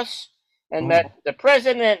White House and met the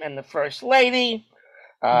president and the first lady.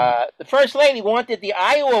 The first lady wanted the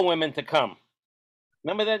Iowa women to come.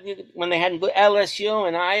 Remember that when they had LSU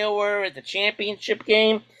and Iowa at the championship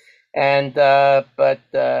game? And but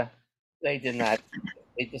they did not.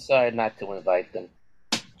 They decided not to invite them.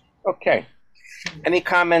 Okay. Any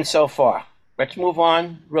comments so far? Let's move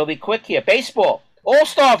on really quick here. Baseball.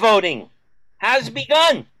 All-Star voting has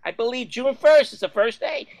begun. I believe June 1st is the first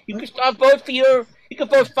day. You can start vote for you can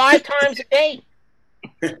vote 5 times a day.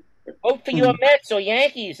 Vote for your Mets or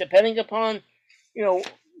Yankees, depending upon, your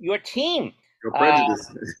team. Your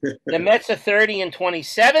prejudice. The Mets are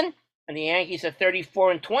 30-27, and the Yankees are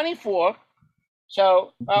 34-24.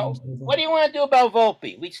 So, what do you want to do about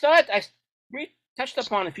Volpe? We touched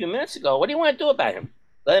upon a few minutes ago. What do you want to do about him?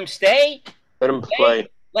 Let him stay? Let him play.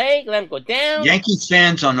 Let him go down? Yankee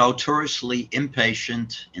fans are notoriously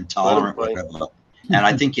impatient, intolerant, whatever. And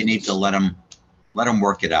I think you need to let him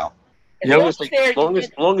work it out. As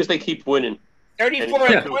long as they keep winning.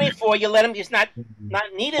 34-24, you let him. He's not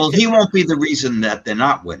needed. Well, he won't be the reason that they're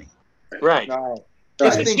not winning. Right.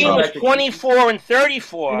 His team was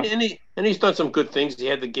 24-34, and he's done some good things. He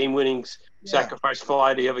had the game-winning sacrifice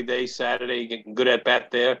fly the other day, Saturday, getting good at bat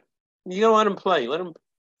there. You gotta let him play. Let him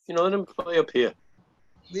play up here.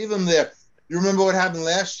 Leave him there. You remember what happened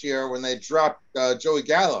last year when they dropped Joey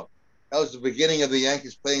Gallo? That was the beginning of the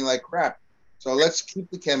Yankees playing like crap. So let's keep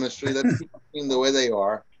the chemistry. Let's keep the team the way they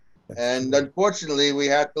are. And unfortunately, we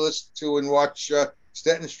have to listen to and watch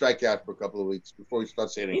Stanton strike out for a couple of weeks before he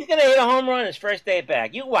starts hitting. He's going to hit a home run his first day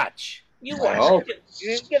back. You watch. You're going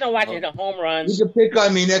to watch hit a home run. You can pick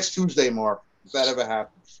on me next Tuesday, Mark, if that ever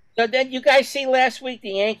happens. So did you guys see last week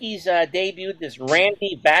the Yankees debuted this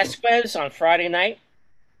Randy Vasquez on Friday night?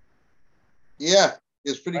 Yeah,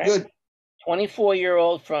 it's pretty good.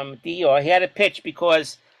 24-year-old from DR. He had a pitch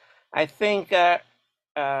because I think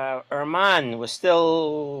Herman was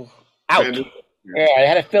still out. Yeah, I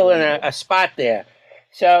had to fill in a spot there.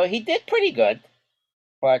 So he did pretty good.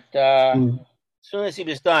 But as soon as he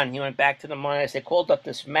was done, he went back to the minors. They called up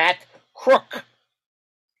this Matt Crook.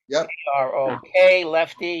 Yep. R-O-K,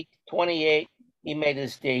 lefty, 28. He made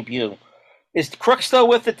his debut. Is Crook still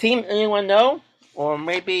with the team? Anyone know? Or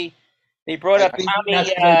maybe they brought up Tommy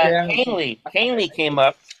Canley. Canley came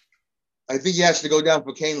up. I think he has to go down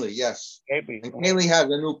for Canley, yes. Maybe. And Canley has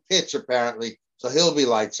a new pitch, apparently, so he'll be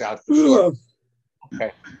lights out for sure.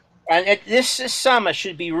 Okay. And this summer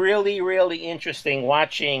should be really, really interesting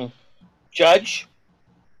watching Judge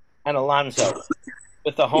and Alonso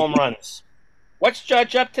with the home runs. What's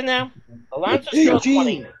Judge up to now? Alonso's still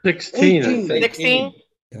 20. 16. 16?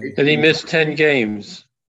 And he missed 10 games.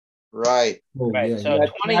 Right. Right. So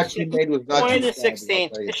 20 to 16.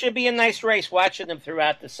 It should be a nice race watching them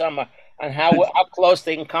throughout the summer on how close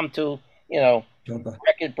they can come to,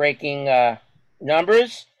 record-breaking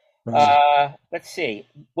numbers. Let's see.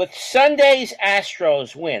 With Sunday's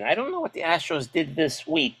Astros win, I don't know what the Astros did this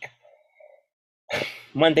week.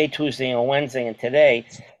 Monday, Tuesday, and Wednesday, and today.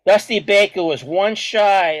 Dusty Baker was one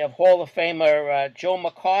shy of Hall of Famer Joe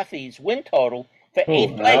McCarthy's win total for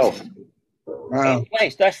 8th place. Wow. 8th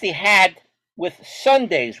place. Dusty had, with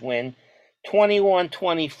Sunday's win,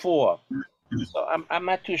 21-24. So I'm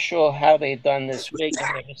not too sure how they've done this week.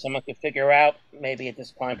 Maybe someone could figure out. Maybe at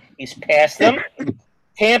this point he's passed them.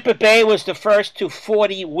 Tampa Bay was the first to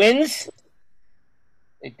 40 wins.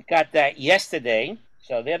 They got that yesterday.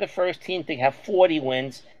 So they're the first team to have 40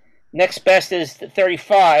 wins. Next best is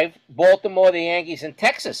 35. Baltimore, the Yankees, and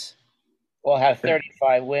Texas all have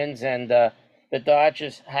 35 wins. And the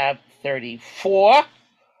Dodgers have 34.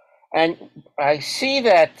 And I see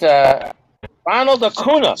that Ronald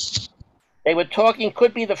Acuna, they were talking,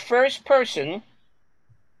 could be the first person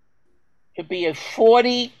to be a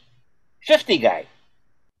 40-50 guy.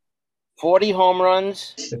 40 home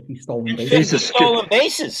runs, 50 stolen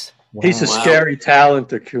bases. Wow. He's a scary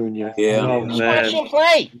talent, Acuna. Yeah. Oh, Just man. watch him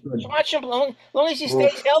play. Just watch him, as long as he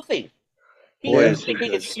stays healthy. He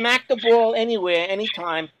can smack the ball anywhere,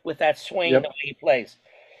 anytime with that swing, the way he plays.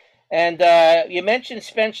 And you mentioned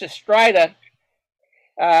Spencer Strider.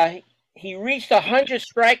 He reached 100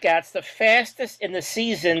 strikeouts, the fastest in the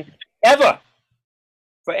season ever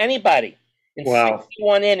for anybody. In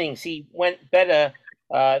 61 innings, he went better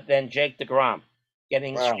than Jake DeGrom,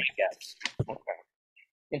 getting strikeouts. Okay.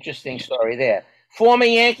 Interesting story there. Former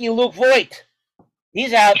Yankee Luke Voigt,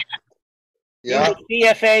 he's out. Yeah. He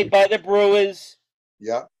was DFA'd by the Brewers.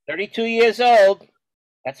 Yeah. 32 years old.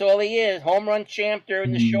 That's all he is. Home run champ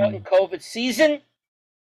during the shortened COVID season.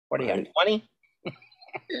 What do you have, 20?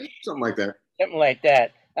 Something like that. Something like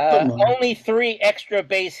that. Only 3 extra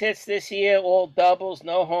base hits this year, all doubles,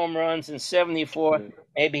 no home runs, and 74.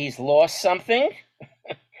 Maybe he's lost something.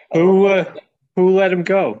 Who let him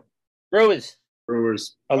go? Brewers.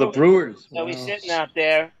 Oh, the Brewers. So he's sitting out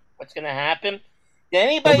there. What's going to happen?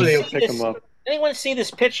 Did anyone see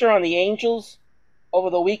this picture on the Angels over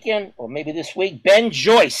the weekend, or maybe this week? Ben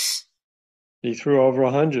Joyce. He threw over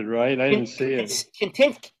 100, right? I didn't see it.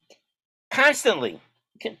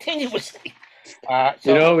 Continuously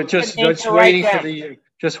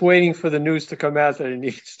Just waiting for the news to come out that he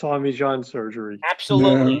needs Tommy John surgery.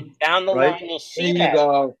 Absolutely. Down the line, you'll see that.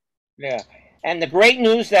 Go. Yeah. And the great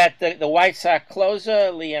news that the White Sox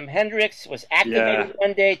closer, Liam Hendriks, was activated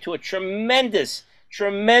Monday to a tremendous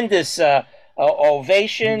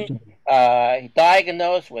ovation.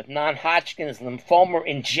 Diagnosed with non-Hodgkin's lymphoma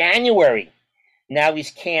in January. Now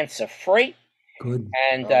he's cancer-free. Good.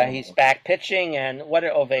 And he's back pitching. And what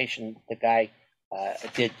an ovation the guy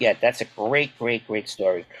did get. That's a great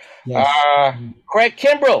story. Yes. Craig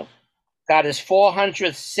Kimbrell got his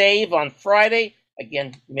 400th save on Friday.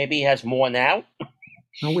 Again, maybe he has more now.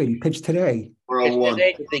 No, wait, he pitched today.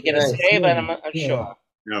 Today, did they get a save? And I'm unsure.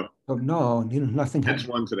 No. Oh, no, nothing. That's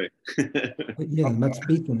one today. Yeah, let's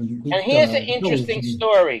beat them. And here's an interesting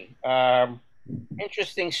story.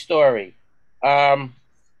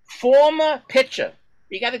 Former pitcher.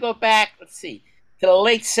 You got to go back, let's see, to the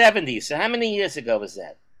late 70s. So how many years ago was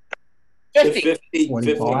that? 50.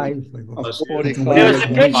 45. There was a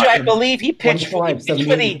pitcher, I believe he pitched for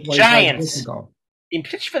the Giants. He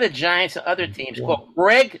pitched for the Giants and other teams called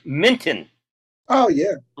Greg Minton. Oh,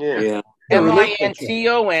 yeah. Minton.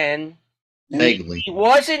 Vaguely. He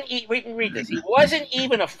wasn't, read this, he wasn't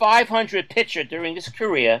even a 500 pitcher during his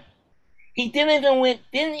career. He didn't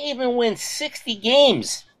even win 60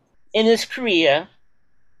 games in his career,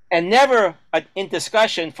 and never in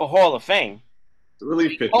discussion for Hall of Fame.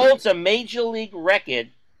 He holds a major league record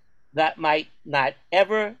that might not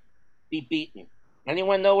ever be beaten.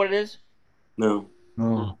 Anyone know what it is? No.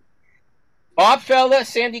 Bob Feller,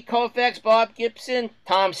 Sandy Koufax, Bob Gibson,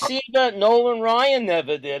 Tom Seaver, Nolan Ryan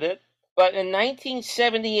never did it. But in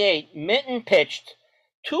 1978, Minton pitched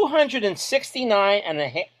 269 and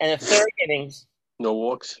a third innings. No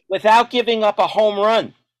walks. Without giving up a home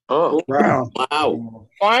run. Oh, wow.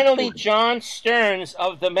 Finally, John Stearns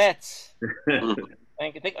of the Mets.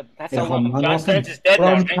 That's how long John Stearns is dead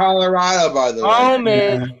now. From Colorado, by the way. Oh,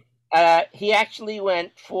 man. He actually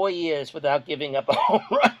went 4 years without giving up a home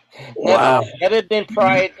run. Wow. Never been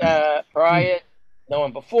prior, no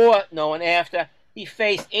one before, no one after. He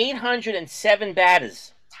faced 807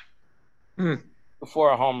 batters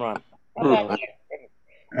before a home run.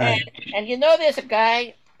 And you know, there's a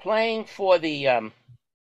guy playing for the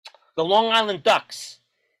Long Island Ducks.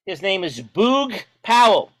 His name is Boog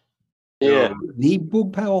Powell. Yeah. The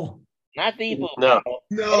Boog Powell? Not the Boog No. Powell.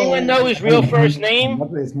 Anyone know his real first name?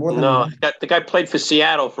 No. The guy played for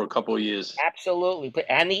Seattle for a couple of years. Absolutely.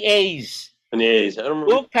 And the A's. I don't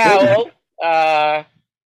remember. Boog Powell,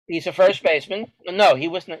 he's a first baseman. No, he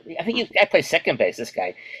wasn't. I think I played second base, this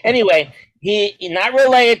guy. Anyway, he not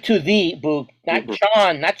related to the Boog,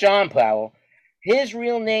 not John Powell. His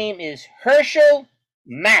real name is Herschel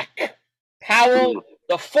Mack Powell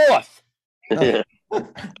the Fourth.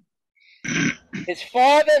 His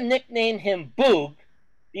father nicknamed him Boog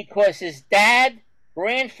because his dad,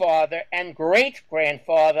 grandfather, and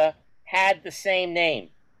great-grandfather had the same name.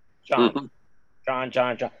 John.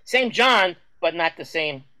 John. Same John, but not the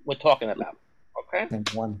same we're talking about. Okay?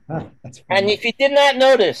 And if you did not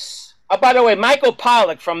notice, by the way, Michael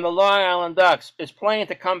Pollock from the Long Island Ducks is planning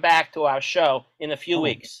to come back to our show in a few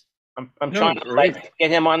weeks. I'm trying to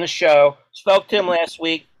get him on the show. Spoke to him last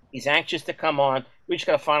week. He's anxious to come on. We just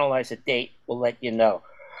got to finalize a date. We'll let you know.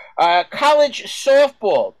 College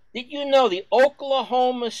softball. Did you know the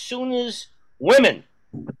Oklahoma Sooners women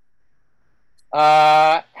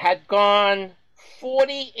had gone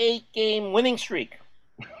 48-game winning streak?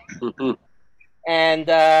 And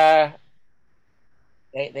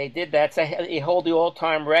they did that. So they hold the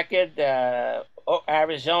all-time record.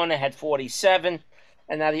 Arizona had 47,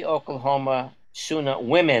 and now the Oklahoma Sooner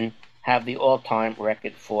women have the all-time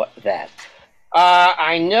record for that.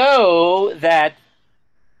 I know that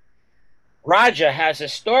Roger has a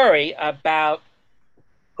story about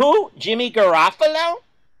Jimmy Garoppolo?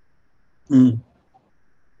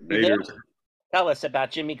 Tell us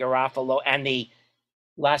about Jimmy Garoppolo and the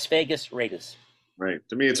Las Vegas Raiders. Right.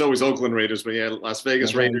 To me, it's always Oakland Raiders, but yeah, Las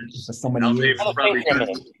Vegas Raiders.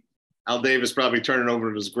 Al Davis probably turning over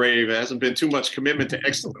in his grave. There hasn't been too much commitment to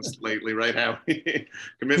excellence lately, right?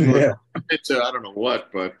 Commitment to I don't know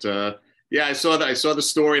what, but yeah, I saw that. I saw the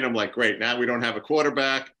story, and I'm like, great. Now we don't have a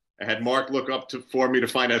quarterback. I had Mark look up for me to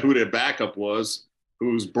find out who their backup was,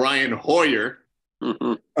 who's Brian Hoyer.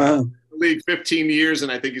 League 15 years,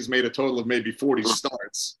 and I think he's made a total of maybe 40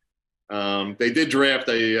 starts. They did draft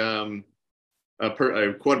a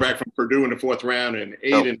quarterback from Purdue in the fourth round, and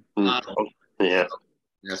Aiden.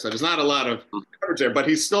 Yeah, so there's not a lot of coverage there, but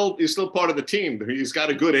he's still part of the team. He's got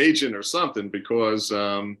a good agent or something because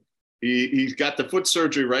he got the foot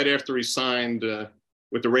surgery right after he signed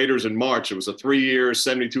with the Raiders in March. It was a 3-year,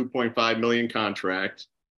 $72.5 million contract.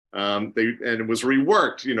 And it was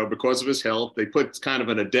reworked, because of his health. They put kind of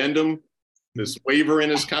an addendum, this waiver in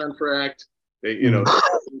his contract. They,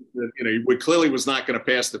 he clearly was not going to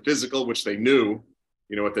pass the physical, which they knew,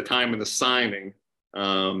 at the time of the signing.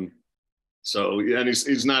 So, and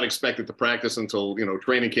he's not expected to practice until,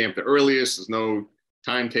 training camp the earliest. There's no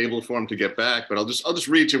timetable for him to get back. But I'll just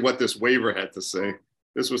read you what this waiver had to say.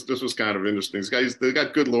 This was kind of interesting. These guys, they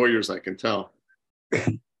got good lawyers, I can tell.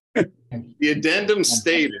 The addendum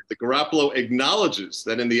stated that Garoppolo acknowledges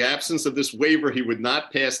that in the absence of this waiver, he would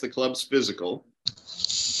not pass the club's physical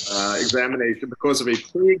examination because of a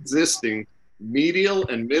pre-existing medial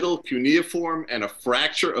and middle cuneiform and a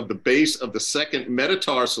fracture of the base of the second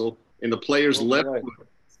metatarsal in the player's left foot,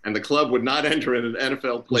 and the club would not enter in an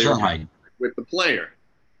NFL player with the player.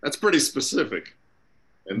 That's pretty specific.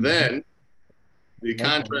 And then the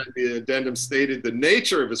contract, the addendum stated the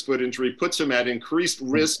nature of his foot injury puts him at increased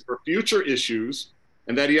risk for future issues,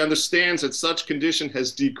 and that he understands that such condition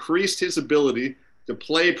has decreased his ability to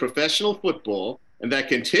play professional football, and that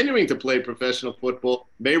continuing to play professional football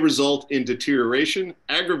may result in deterioration,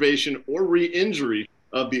 aggravation, or re-injury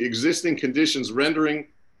of the existing conditions, rendering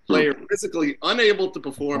player physically unable to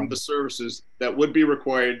perform the services that would be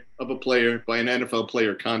required of a player by an NFL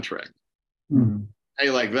player contract. How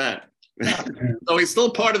you like that? So he's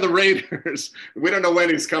still part of the Raiders. We don't know when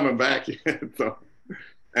he's coming back yet. So,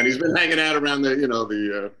 and he's been hanging out around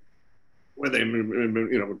the where they've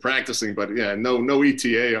been practicing, but yeah, no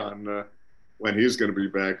ETA on when he's going to be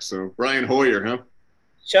back. So Brian Hoyer, huh?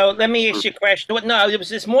 So let me ask you a question. No,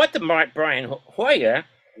 it's more than Brian Hoyer.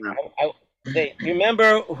 Yeah.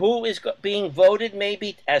 Remember who is being voted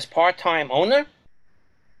maybe as part-time owner?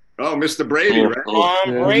 Oh, Mr. Brady, right?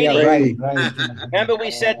 Tom Brady. Yeah, right. Remember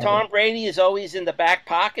we said Tom Brady is always in the back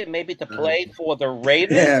pocket, maybe to play for the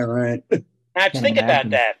Raiders? Yeah, right. Now, think about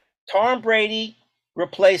that. Tom Brady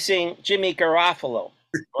replacing Jimmy Garoppolo.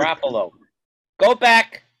 Go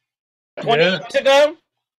back 20 years ago.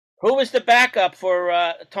 Who was the backup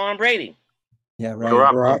for Tom Brady? Yeah, right.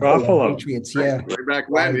 Garoppolo. Patriots, yeah. Way back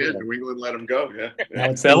when, yeah, New England let him go, yeah.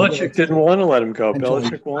 Belichick didn't want to let him go.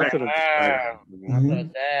 Belichick wanted him. How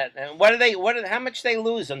about that? And how much they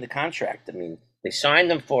lose on the contract? I mean, they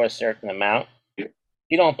signed him for a certain amount. If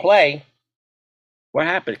you don't play, what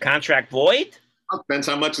happened? Contract void? Well, depends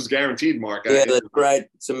how much is guaranteed, Mark. Yeah, that's right.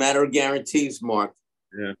 It's a matter of guarantees, Mark.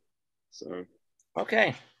 Yeah. So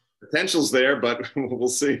okay. Potential's there, but we'll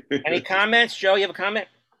see. Any comments, Joe? You have a comment?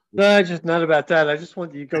 No, just not about that. I just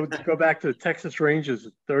want you to go back to the Texas Rangers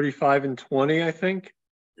at 35-20, I think.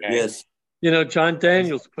 Yes. John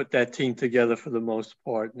Daniels put that team together for the most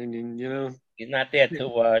part. I mean, he's not there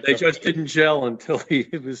to. They just didn't gel until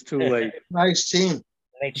it was too late. Nice team.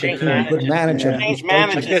 They changed Good manager.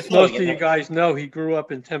 I guess most of you guys know he grew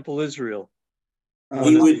up in Temple, Israel.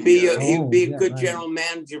 He would be a good general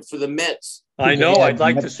manager for the Mets. I know. I'd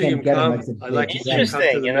like to see him come. I'd like to see him come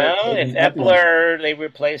to the Mets. If Epler, they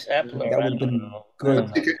replace Epler. That would have been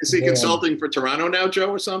good. Is he consulting for Toronto now,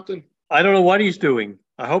 Joe, or something? I don't know what he's doing.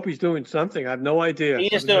 I hope he's doing something. I have no idea.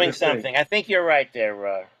 He is doing something. I think you're right there,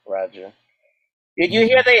 Roger. Did you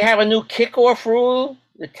hear they have a new kickoff rule?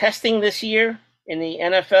 The testing this year in the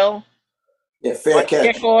NFL? Yeah, fair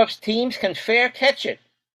catch. Kickoffs, teams can fair catch it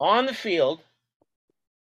on the field.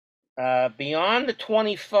 Beyond the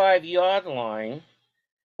 25-yard line,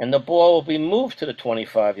 and the ball will be moved to the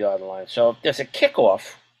 25-yard line. So if there's a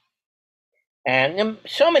kickoff, and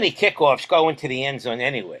so many kickoffs go into the end zone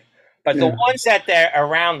anyway, but the ones that they're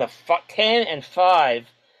around the 10 and 5,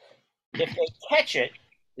 if they catch it,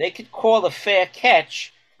 they could call a fair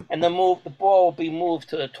catch, and the ball will be moved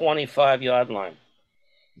to the 25-yard line.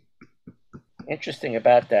 Interesting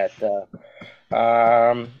about that.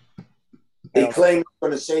 They claim it's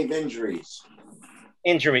going to save injuries.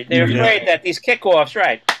 They're afraid that these kickoffs,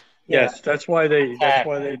 right? Yes, that's why they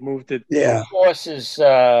moved it. Yeah. Forces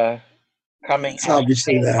coming.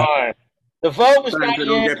 Obviously that. The vote was not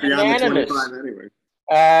unanimous. Anyway.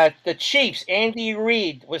 The Chiefs, Andy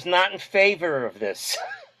Reid, was not in favor of this.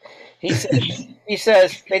 He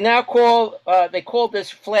says they now call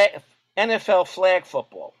this NFL flag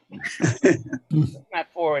football. Not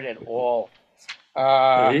for it at all.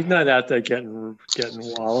 He's not out there getting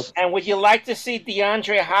wild. And would you like to see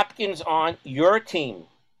DeAndre Hopkins on your team?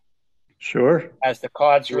 Sure. As the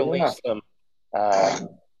Cards release them.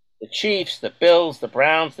 The Chiefs, the Bills, the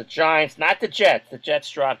Browns, the Giants, not the Jets. The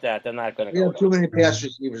Jets dropped out. They're not going to go. We have too many pass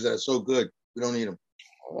receivers that are so good. We don't need them.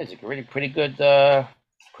 He's a really pretty good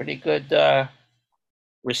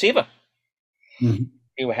receiver. Mm-hmm.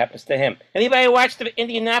 See what happens to him. Anybody watch the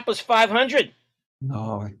Indianapolis 500?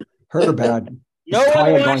 No, I heard about it. No His one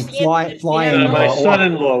tire going watched it. flying. My off.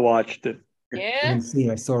 son-in-law watched it. I Yeah. didn't see.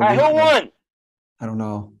 I saw. Who won? I don't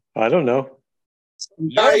know. I don't know. Some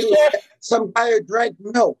guy who drank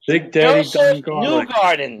milk. Big Daddy Joseph Garlic.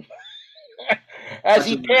 Newgarden, as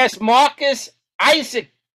he passed Marcus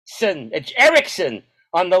Erickson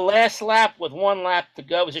on the last lap with 1 lap to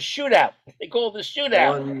go. It was a shootout. They called it a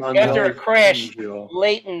shootout after a crash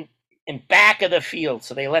late in back of the field.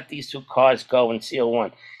 So they let these two cars go and seal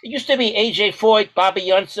one. It used to be A.J. Foyt,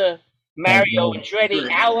 Bobby Unser, Mario Andretti,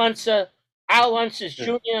 Al Unser, Al Unser's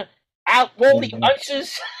Jr., Wally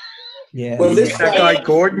Unsers. Yeah. Well, that guy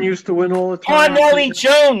Gordon used to win all the time. Parnelli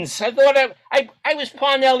Jones. I thought I was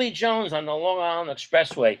Parnelli Jones on the Long Island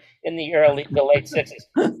Expressway in the late 60s.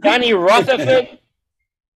 Johnny Rutherford.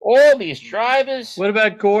 All these drivers. What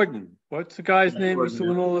about Gordon? What's the guy's name used to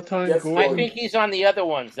win all the time? Gordon. I think he's on the other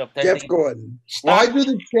ones. Jeff Gordon. Why do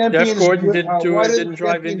the champions? Jeff Gordon didn't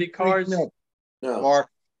drive Indy cars. No. Mark.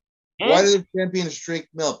 Why do the champions drink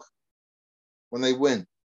milk when they win?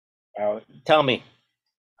 Tell me.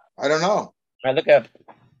 I don't know. We'll look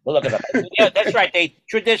it up. Yeah, that's right. They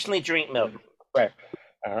traditionally drink milk. Right.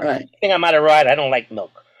 Right. I think I might have right. I don't like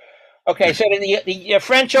milk. Okay, so the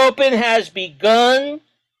French Open has begun.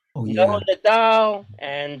 Oh, yeah. Nadal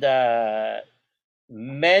and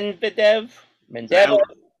Medvedev is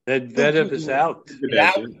out.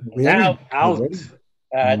 Out.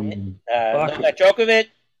 Novak Djokovic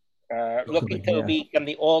looking to become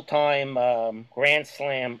the all-time Grand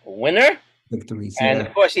Slam winner. Victories, and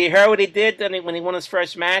of course, you heard what he did when he won his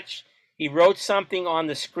first match. He wrote something on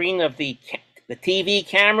the screen of the TV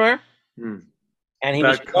camera, and he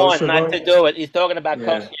was warned not to do it. He's talking about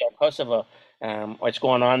Kosovo, what's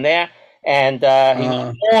going on there, and he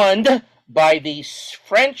was warned by the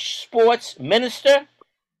French sports minister,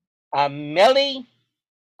 Amélie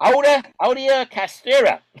Oudéa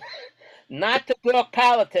Castéra, not to talk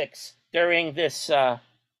politics during this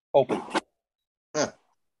Open.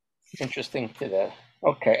 Interesting to that.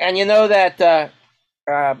 Okay, and you know that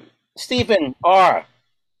Stephen R.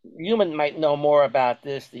 You might know more about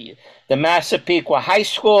this. The Massapequa High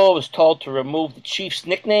School was told to remove the Chiefs'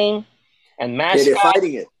 nickname and mascot. Yeah, they're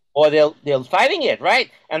fighting it. Or they're fighting it, right?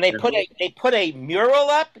 And they put a mural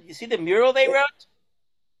up. You see the mural they wrote?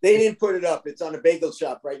 They didn't put it up. It's on a bagel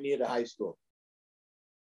shop right near the high school.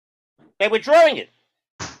 They were drawing it.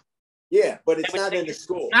 Yeah, but it's not in the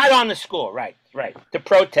school. Not on the school, right. To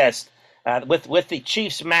protest with the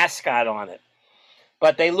Chiefs mascot on it.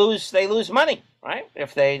 But they lose money, right?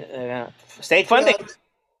 If they state funding.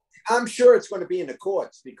 I'm sure it's going to be in the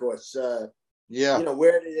courts because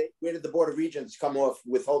where did the Board of Regents come off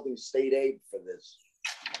withholding state aid for this?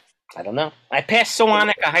 I don't know. I passed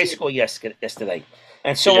Sewanaka High School yesterday,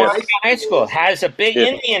 and Sewanaka High School has a big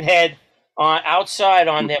Indian head outside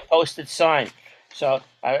on their posted sign. So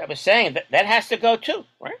I was saying that has to go too,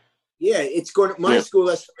 right? Yeah, it's going. My school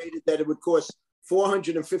estimated that it would cost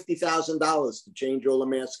 $450,000 to change all the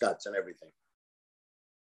mascots and everything.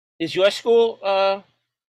 Is your school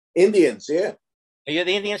Indians? Yeah. Are you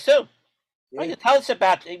the Indians too? Yeah. Well, you tell us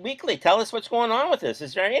about it weekly. Tell us what's going on with this.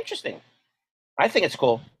 It's very interesting. I think it's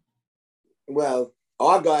cool. Well,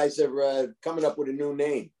 our guys are coming up with a new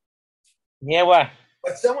name. Yeah, what?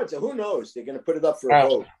 But who knows? They're going to put it up for a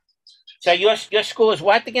vote. So your school is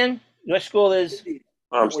what again? Your school is.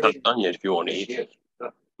 I'm not done yet. If you want to eat it.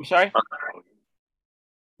 I'm sorry.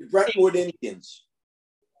 Brentwood Indians.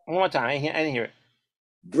 One more time. I didn't hear it.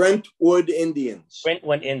 Brentwood Indians.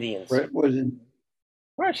 Brentwood Indians. Brentwood.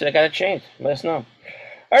 All right, so they got to change. Let us know.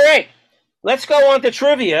 All right, let's go on to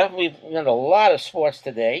trivia. We've done a lot of sports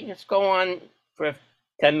today. Let's go on for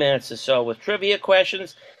 10 minutes or so with trivia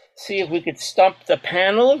questions. See if we could stump the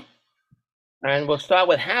panel. And we'll start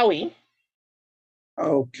with Howie.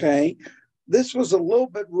 Okay. This was a little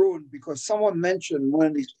bit ruined because someone mentioned one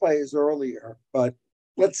of these players earlier, but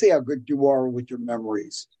let's see how good you are with your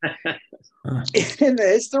memories. In the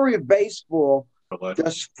history of baseball,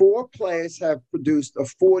 just 4 players have produced a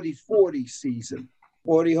 40-40 season,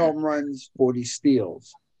 40 home runs, 40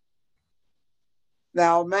 steals.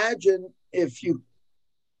 Now imagine if you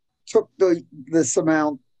took this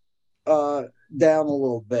amount down a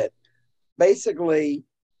little bit. Basically,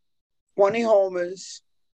 20 homers,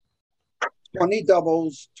 20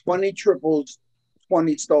 doubles, 20 triples,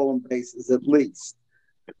 20 stolen bases at least.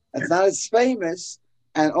 It's not as famous,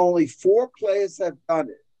 and only 4 players have done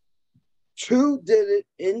it. 2 did it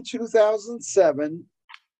in 2007.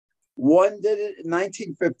 1 did it in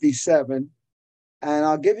 1957. And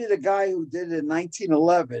I'll give you the guy who did it in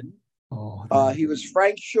 1911. He was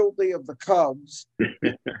Frank Schulte of the Cubs. 21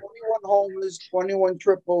 homers, 21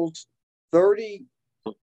 triples, 30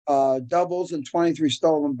 doubles, and 23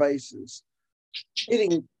 stolen bases.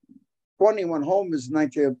 Hitting 21 homers in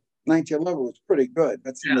 1911 was pretty good.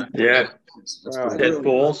 That's in the Dead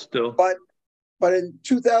ball still. But in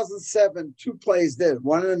 2007, 2 players did.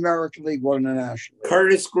 One in the American League, one in the National League.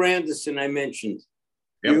 Curtis Granderson, I mentioned.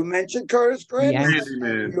 You mentioned Curtis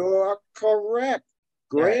Granderson. You're correct.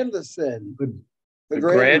 Granderson. The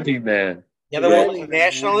Grandy man. The other one was the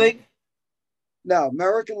National League? No,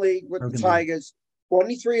 American League with the Tigers.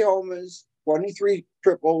 23 homers, 23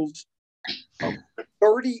 triples,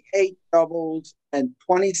 38 doubles, and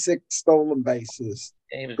 26 stolen bases.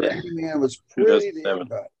 Grandy man was pretty damn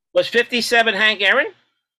good. Was 57 Hank Aaron?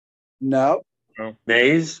 No.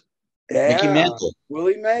 Mays? Yeah.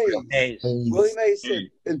 Willie Mays. Willie Mays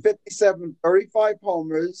hit in 57, 35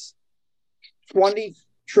 homers, 20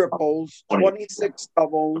 triples, 26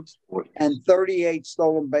 doubles, and 38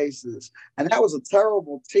 stolen bases. And that was a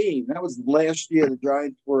terrible team. That was last year the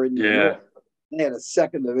Giants were in New York. They had a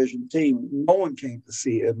second division team. No one came to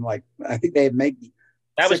see him. Like, I think they had maybe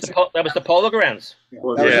that was the Polo Grounds. That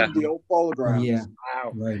was the old Polo Grounds. Yeah.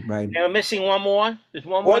 Wow. Right. And we're missing one more. There's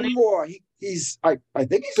one more. He's I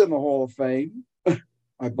think he's in the Hall of Fame,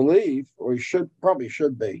 I believe, or he probably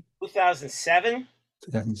should be. 2007.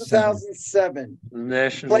 2007.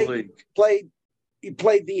 National League. He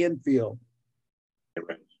played the infield.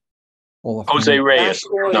 Jose Reyes.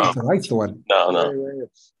 No. That's the one. No.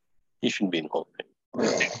 He shouldn't be in the Hall of Fame.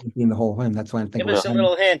 In the Hall of Fame. That's why I'm thinking. Give us a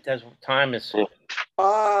little hint as time is.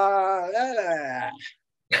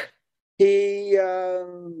 He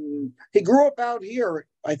grew up out here,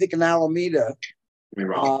 I think, in Alameda.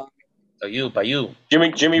 By you.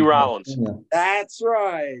 Jimmy Rollins. Yeah. That's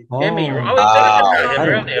right. Jimmy. He won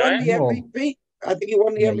the MVP. I think he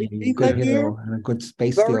won the MVP that year. And a good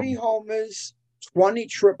space 30 homers, 20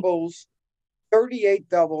 triples, 38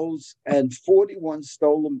 doubles, and 41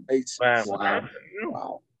 stolen bases.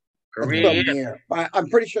 Wow. Year. I'm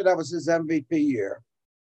pretty sure that was his MVP year.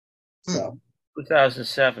 So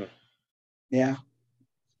 2007. Yeah.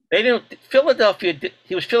 They didn't. Philadelphia.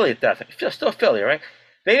 He was Philly at that time. Still Philly, right?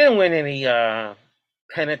 They didn't win any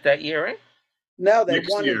pennant that year, right? No, they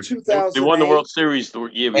won in 2008. They won the World Series the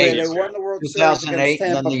year. Yeah, they won the World Series against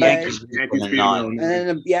Tampa Bay. And then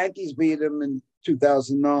the Yankees beat them in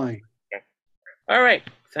 2009. All right.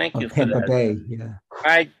 Thank you for Tampa that. Bay, yeah. All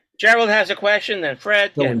right. Gerald has a question, then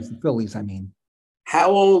Fred. Phillies, I mean.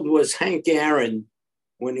 How old was Hank Aaron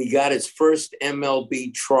when he got his first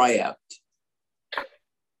MLB tryout?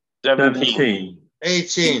 17.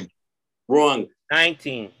 18. Wrong.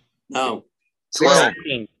 19. No. 12.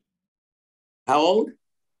 13. How old?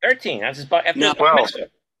 13. That's his after No. 12.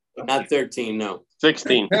 Not 13, no.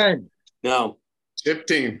 16. 10. No.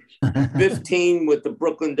 15. 15 with the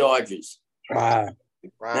Brooklyn Dodgers. Wow.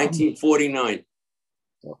 1949.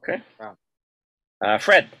 Okay.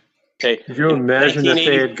 Fred. Okay. Could you imagine if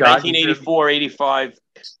they had gotten 1984-85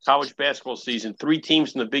 college basketball season? 3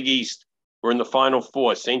 teams in the Big East were in the Final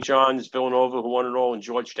Four. St. John's, Villanova, who won it all, and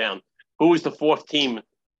Georgetown. Who was the 4th team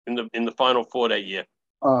in the Final Four that year?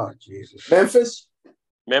 Oh, Jesus. Memphis?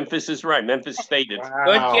 Memphis is right. Memphis State. Good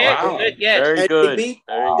guess. Good guess. Very good.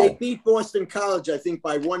 They beat Boston College, I think,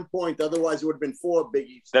 by 1 point. Otherwise, it would have been 4 Big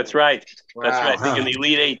East. That's right. That's right. I think in the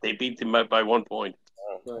Elite 8, they beat them by 1 point.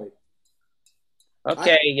 Right.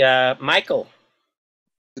 Okay, Michael.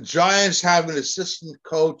 The Giants have an assistant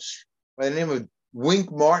coach by the name of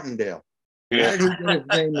Wink Martindale. Yeah. How did he get his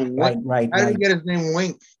name Wink? Right. How did he get his name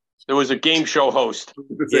Wink? There was a game show host.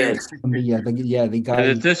 Yes. The guy.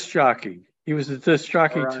 And a disc jockey. He was a disc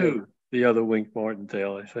jockey too. The other Wink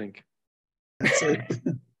Martindale, I think.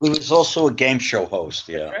 He was also a game show host.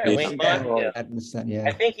 Yeah. Right, Wink Martindale.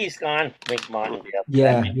 I think he's gone. Wink Martindale.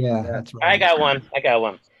 Yeah. That's right. I got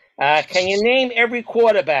one. Can you name every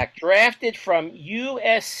quarterback drafted from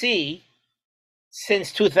USC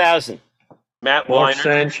since 2000? Matt Mark Leinart.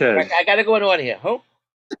 Sanchez. I got to go in order here. Who?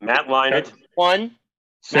 Matt Leinart. One.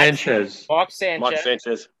 Sanchez. Mark Sanchez. Mark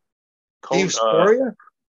Sanchez. Steve Spurrier?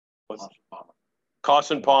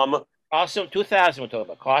 Carson Palmer. 2000 we're talking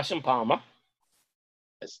about. Carson Palmer.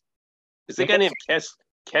 Is the guy named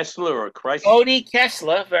Kessler or Christ? Cody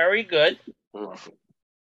Kessler. Very good. Two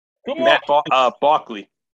more. Barkley.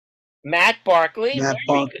 Matt Barkley. Matt Very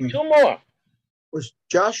Barkley. good. 2 more. Was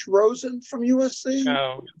Josh Rosen from USC?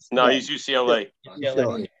 No, he's UCLA.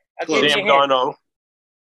 UCLA. Sam Darnold.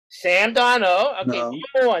 Sam Darnold. Okay, No. 2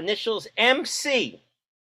 more. Initials MC.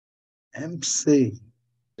 MC.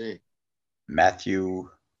 Matthew.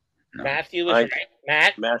 No. Matthew is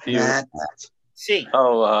right. Matthew. Matt. C.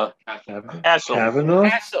 Oh, Castle. Kavanaugh.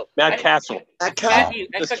 Castle. Matt Castle. That cat.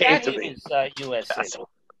 I forgot he was USC.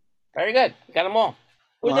 Very good. Got them all.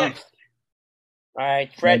 Who's next? All right,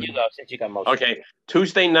 Fred, you go since you got most. Okay.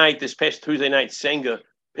 This past Tuesday night, Senga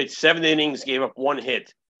pitched 7 innings, gave up 1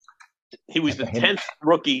 hit. He was the 10th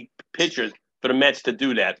rookie pitcher for the Mets to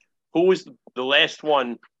do that. Who was the last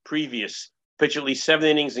one previous? Pitch at least 7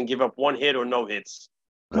 innings and give up 1 hit or no hits.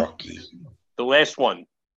 Rookie. The last one.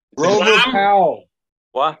 Grover Powell.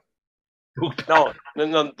 What? No.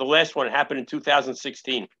 The last one happened in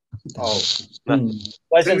 2016. Oh.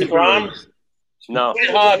 Wasn't DeGrom? No.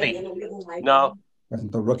 Harvey? No.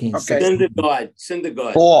 Wasn't the rookie. Okay.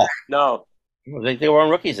 Syndergaard. 4. No. They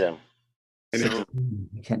weren't rookies then. You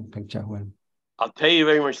can't picture one. I'll tell you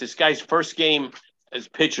very much. This guy's first game as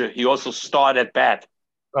pitcher, he also started at bat.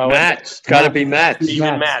 Oh, Matt's got to be Matt.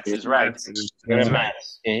 Even Matt is right. Yeah,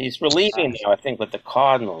 he's relieving now, I think, with the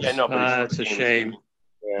Cardinals. Yeah, no, but That's a shame.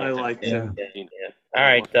 Yeah. I like him. Yeah. All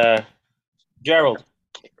right, Gerald.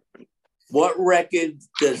 What record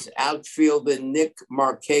does outfielder Nick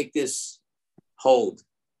Markakis hold?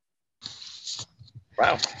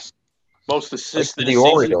 Wow. Most assists in The a season.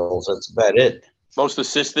 Orioles, that's about it. Most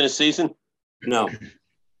assists in a season? No.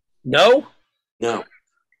 No? No.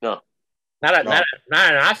 Not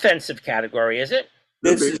an offensive category, is it?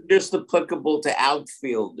 This is just applicable to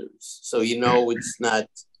outfielders. So it's not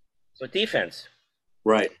With defense.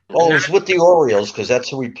 right. Oh, it's with the Orioles because that's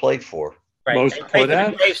who he played for. Right. Most They play for the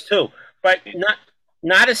putouts? Braves too, but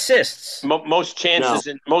not assists. Most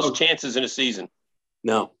chances in a season.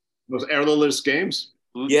 No. Those errorless games.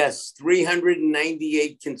 Yes,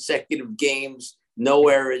 398 consecutive games, no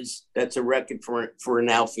errors. That's a record for an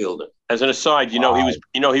outfielder. As an aside, he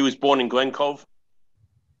was born in Glen Cove.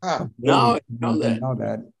 Huh. No, I know that. Know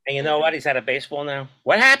that. And you know what? He's out of baseball now.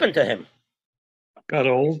 What happened to him? Got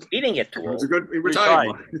old. He didn't get too It's old. a good. He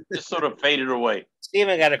retired. Just sort of faded away.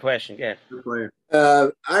 Steven got a question. Yeah. Good player.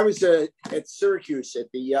 I was at Syracuse at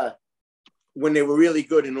the when they were really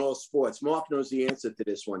good in all sports. Mark knows the answer to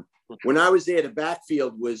this one. When I was there, the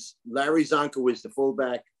backfield was Larry Zonka was the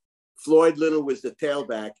fullback, Floyd Little was the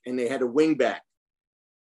tailback, and they had a wingback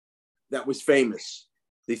that was famous,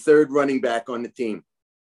 the third running back on the team.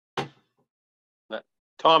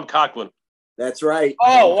 Tom Coughlin. That's right.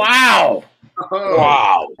 Oh, wow.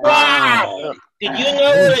 Wow. Wow. Did you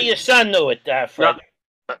know it or your son knew it, Fred?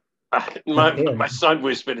 My son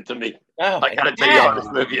whispered it to me. Oh, I gotta tell you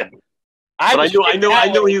honest with you. I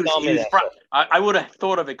knew he was from. I would have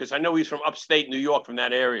thought of it because I know he's from upstate New York, from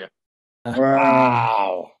that area.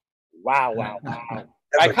 Wow. All right,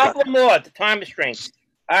 a couple more. The time restraints.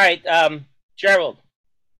 All right, Gerald.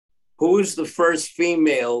 Who is the first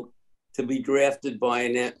female to be drafted by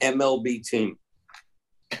an MLB team?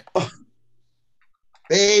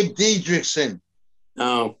 Babe Diedrichson.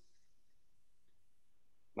 No.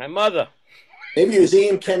 My mother. Maybe it was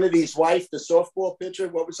Ian Kennedy's wife, the softball pitcher.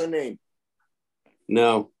 What was her name?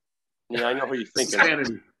 No. Yeah, I know who you're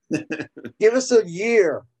thinking. Give us a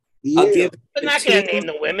year. I'll give I'm not going to name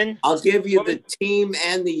the women. I'll give you the team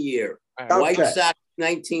and the year. Okay. White Sox,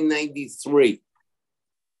 1993.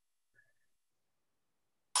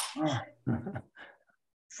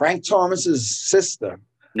 Frank Thomas's sister.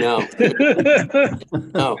 No.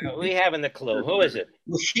 No. We haven't a clue. Who is it?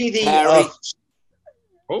 Was she the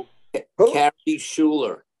Who? Carrie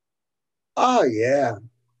Schuler. Oh, yeah. Of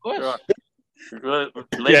course.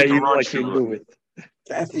 Yeah, you like you knew it.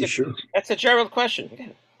 Kathy Schuler. That's a Gerald question. Yeah.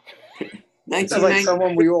 Sounds like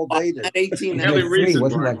someone we all dated. 1893.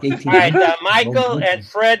 Wasn't like 18. All right, Michael and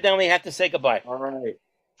Fred, then we have to say goodbye. All right.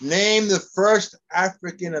 Name the first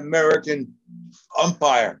African American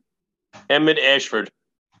umpire. Emmett Ashford.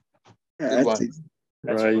 Yeah, Good that's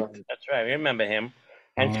one. That's right. Remember him.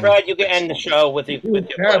 And Fred, you can end the show with your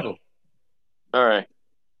question. All right.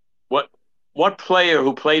 What player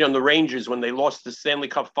who played on the Rangers when they lost the Stanley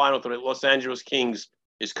Cup final to the Los Angeles Kings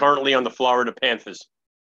is currently on the Florida Panthers?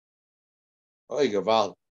 Oh, you go,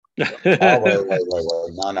 Val. wait.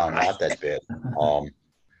 No, not that bad.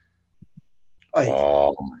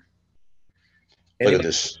 Look at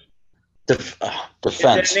this. Defense.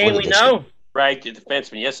 Is there a name we know? Right, the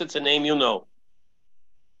defenseman. Yes, it's a name you know.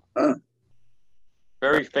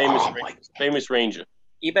 Very famous, famous Ranger.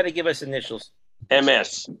 You better give us initials.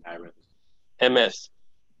 MS.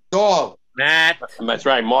 Stahl. Matt. That's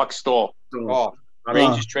right, Mark Stahl. Oh.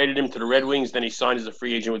 Rangers traded him to the Red Wings, then he signed as a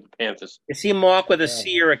free agent with the Panthers. Is he Mark with a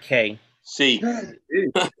C or a K? C.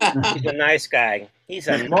 He's a nice guy. He's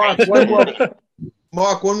a Mark, nice one more.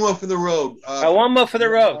 Mark, one more for the road. one more for the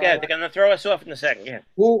road. Yeah, they're going to throw us off in a second. Yeah.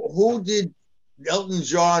 Who did Elton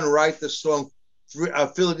John write the song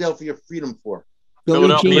Philadelphia Freedom for?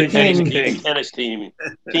 Philadelphia tennis team.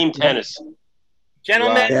 Team tennis.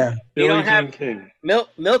 Gentlemen, you don't have King.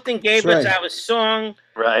 Milton gave us right. our song.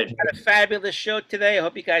 Right. Had a fabulous show today. I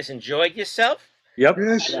hope you guys enjoyed yourself. Yep.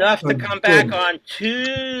 Enough to come back on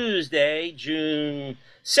Tuesday, June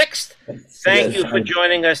 6th. Thank you for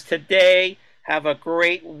joining us today. Have a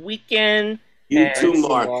great weekend. You too,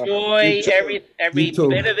 Mark. Enjoy every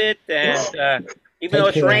bit of it. And even though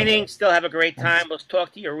it's raining, still have a great time. We'll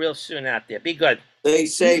talk to you real soon out there. Be good. Stay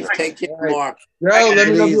safe. Take care, Mark. Joe, let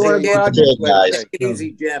me know if you want to go out. Take care, guys. Take it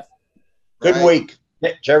easy, Jeff. Good week.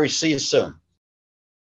 Jerry, see you soon.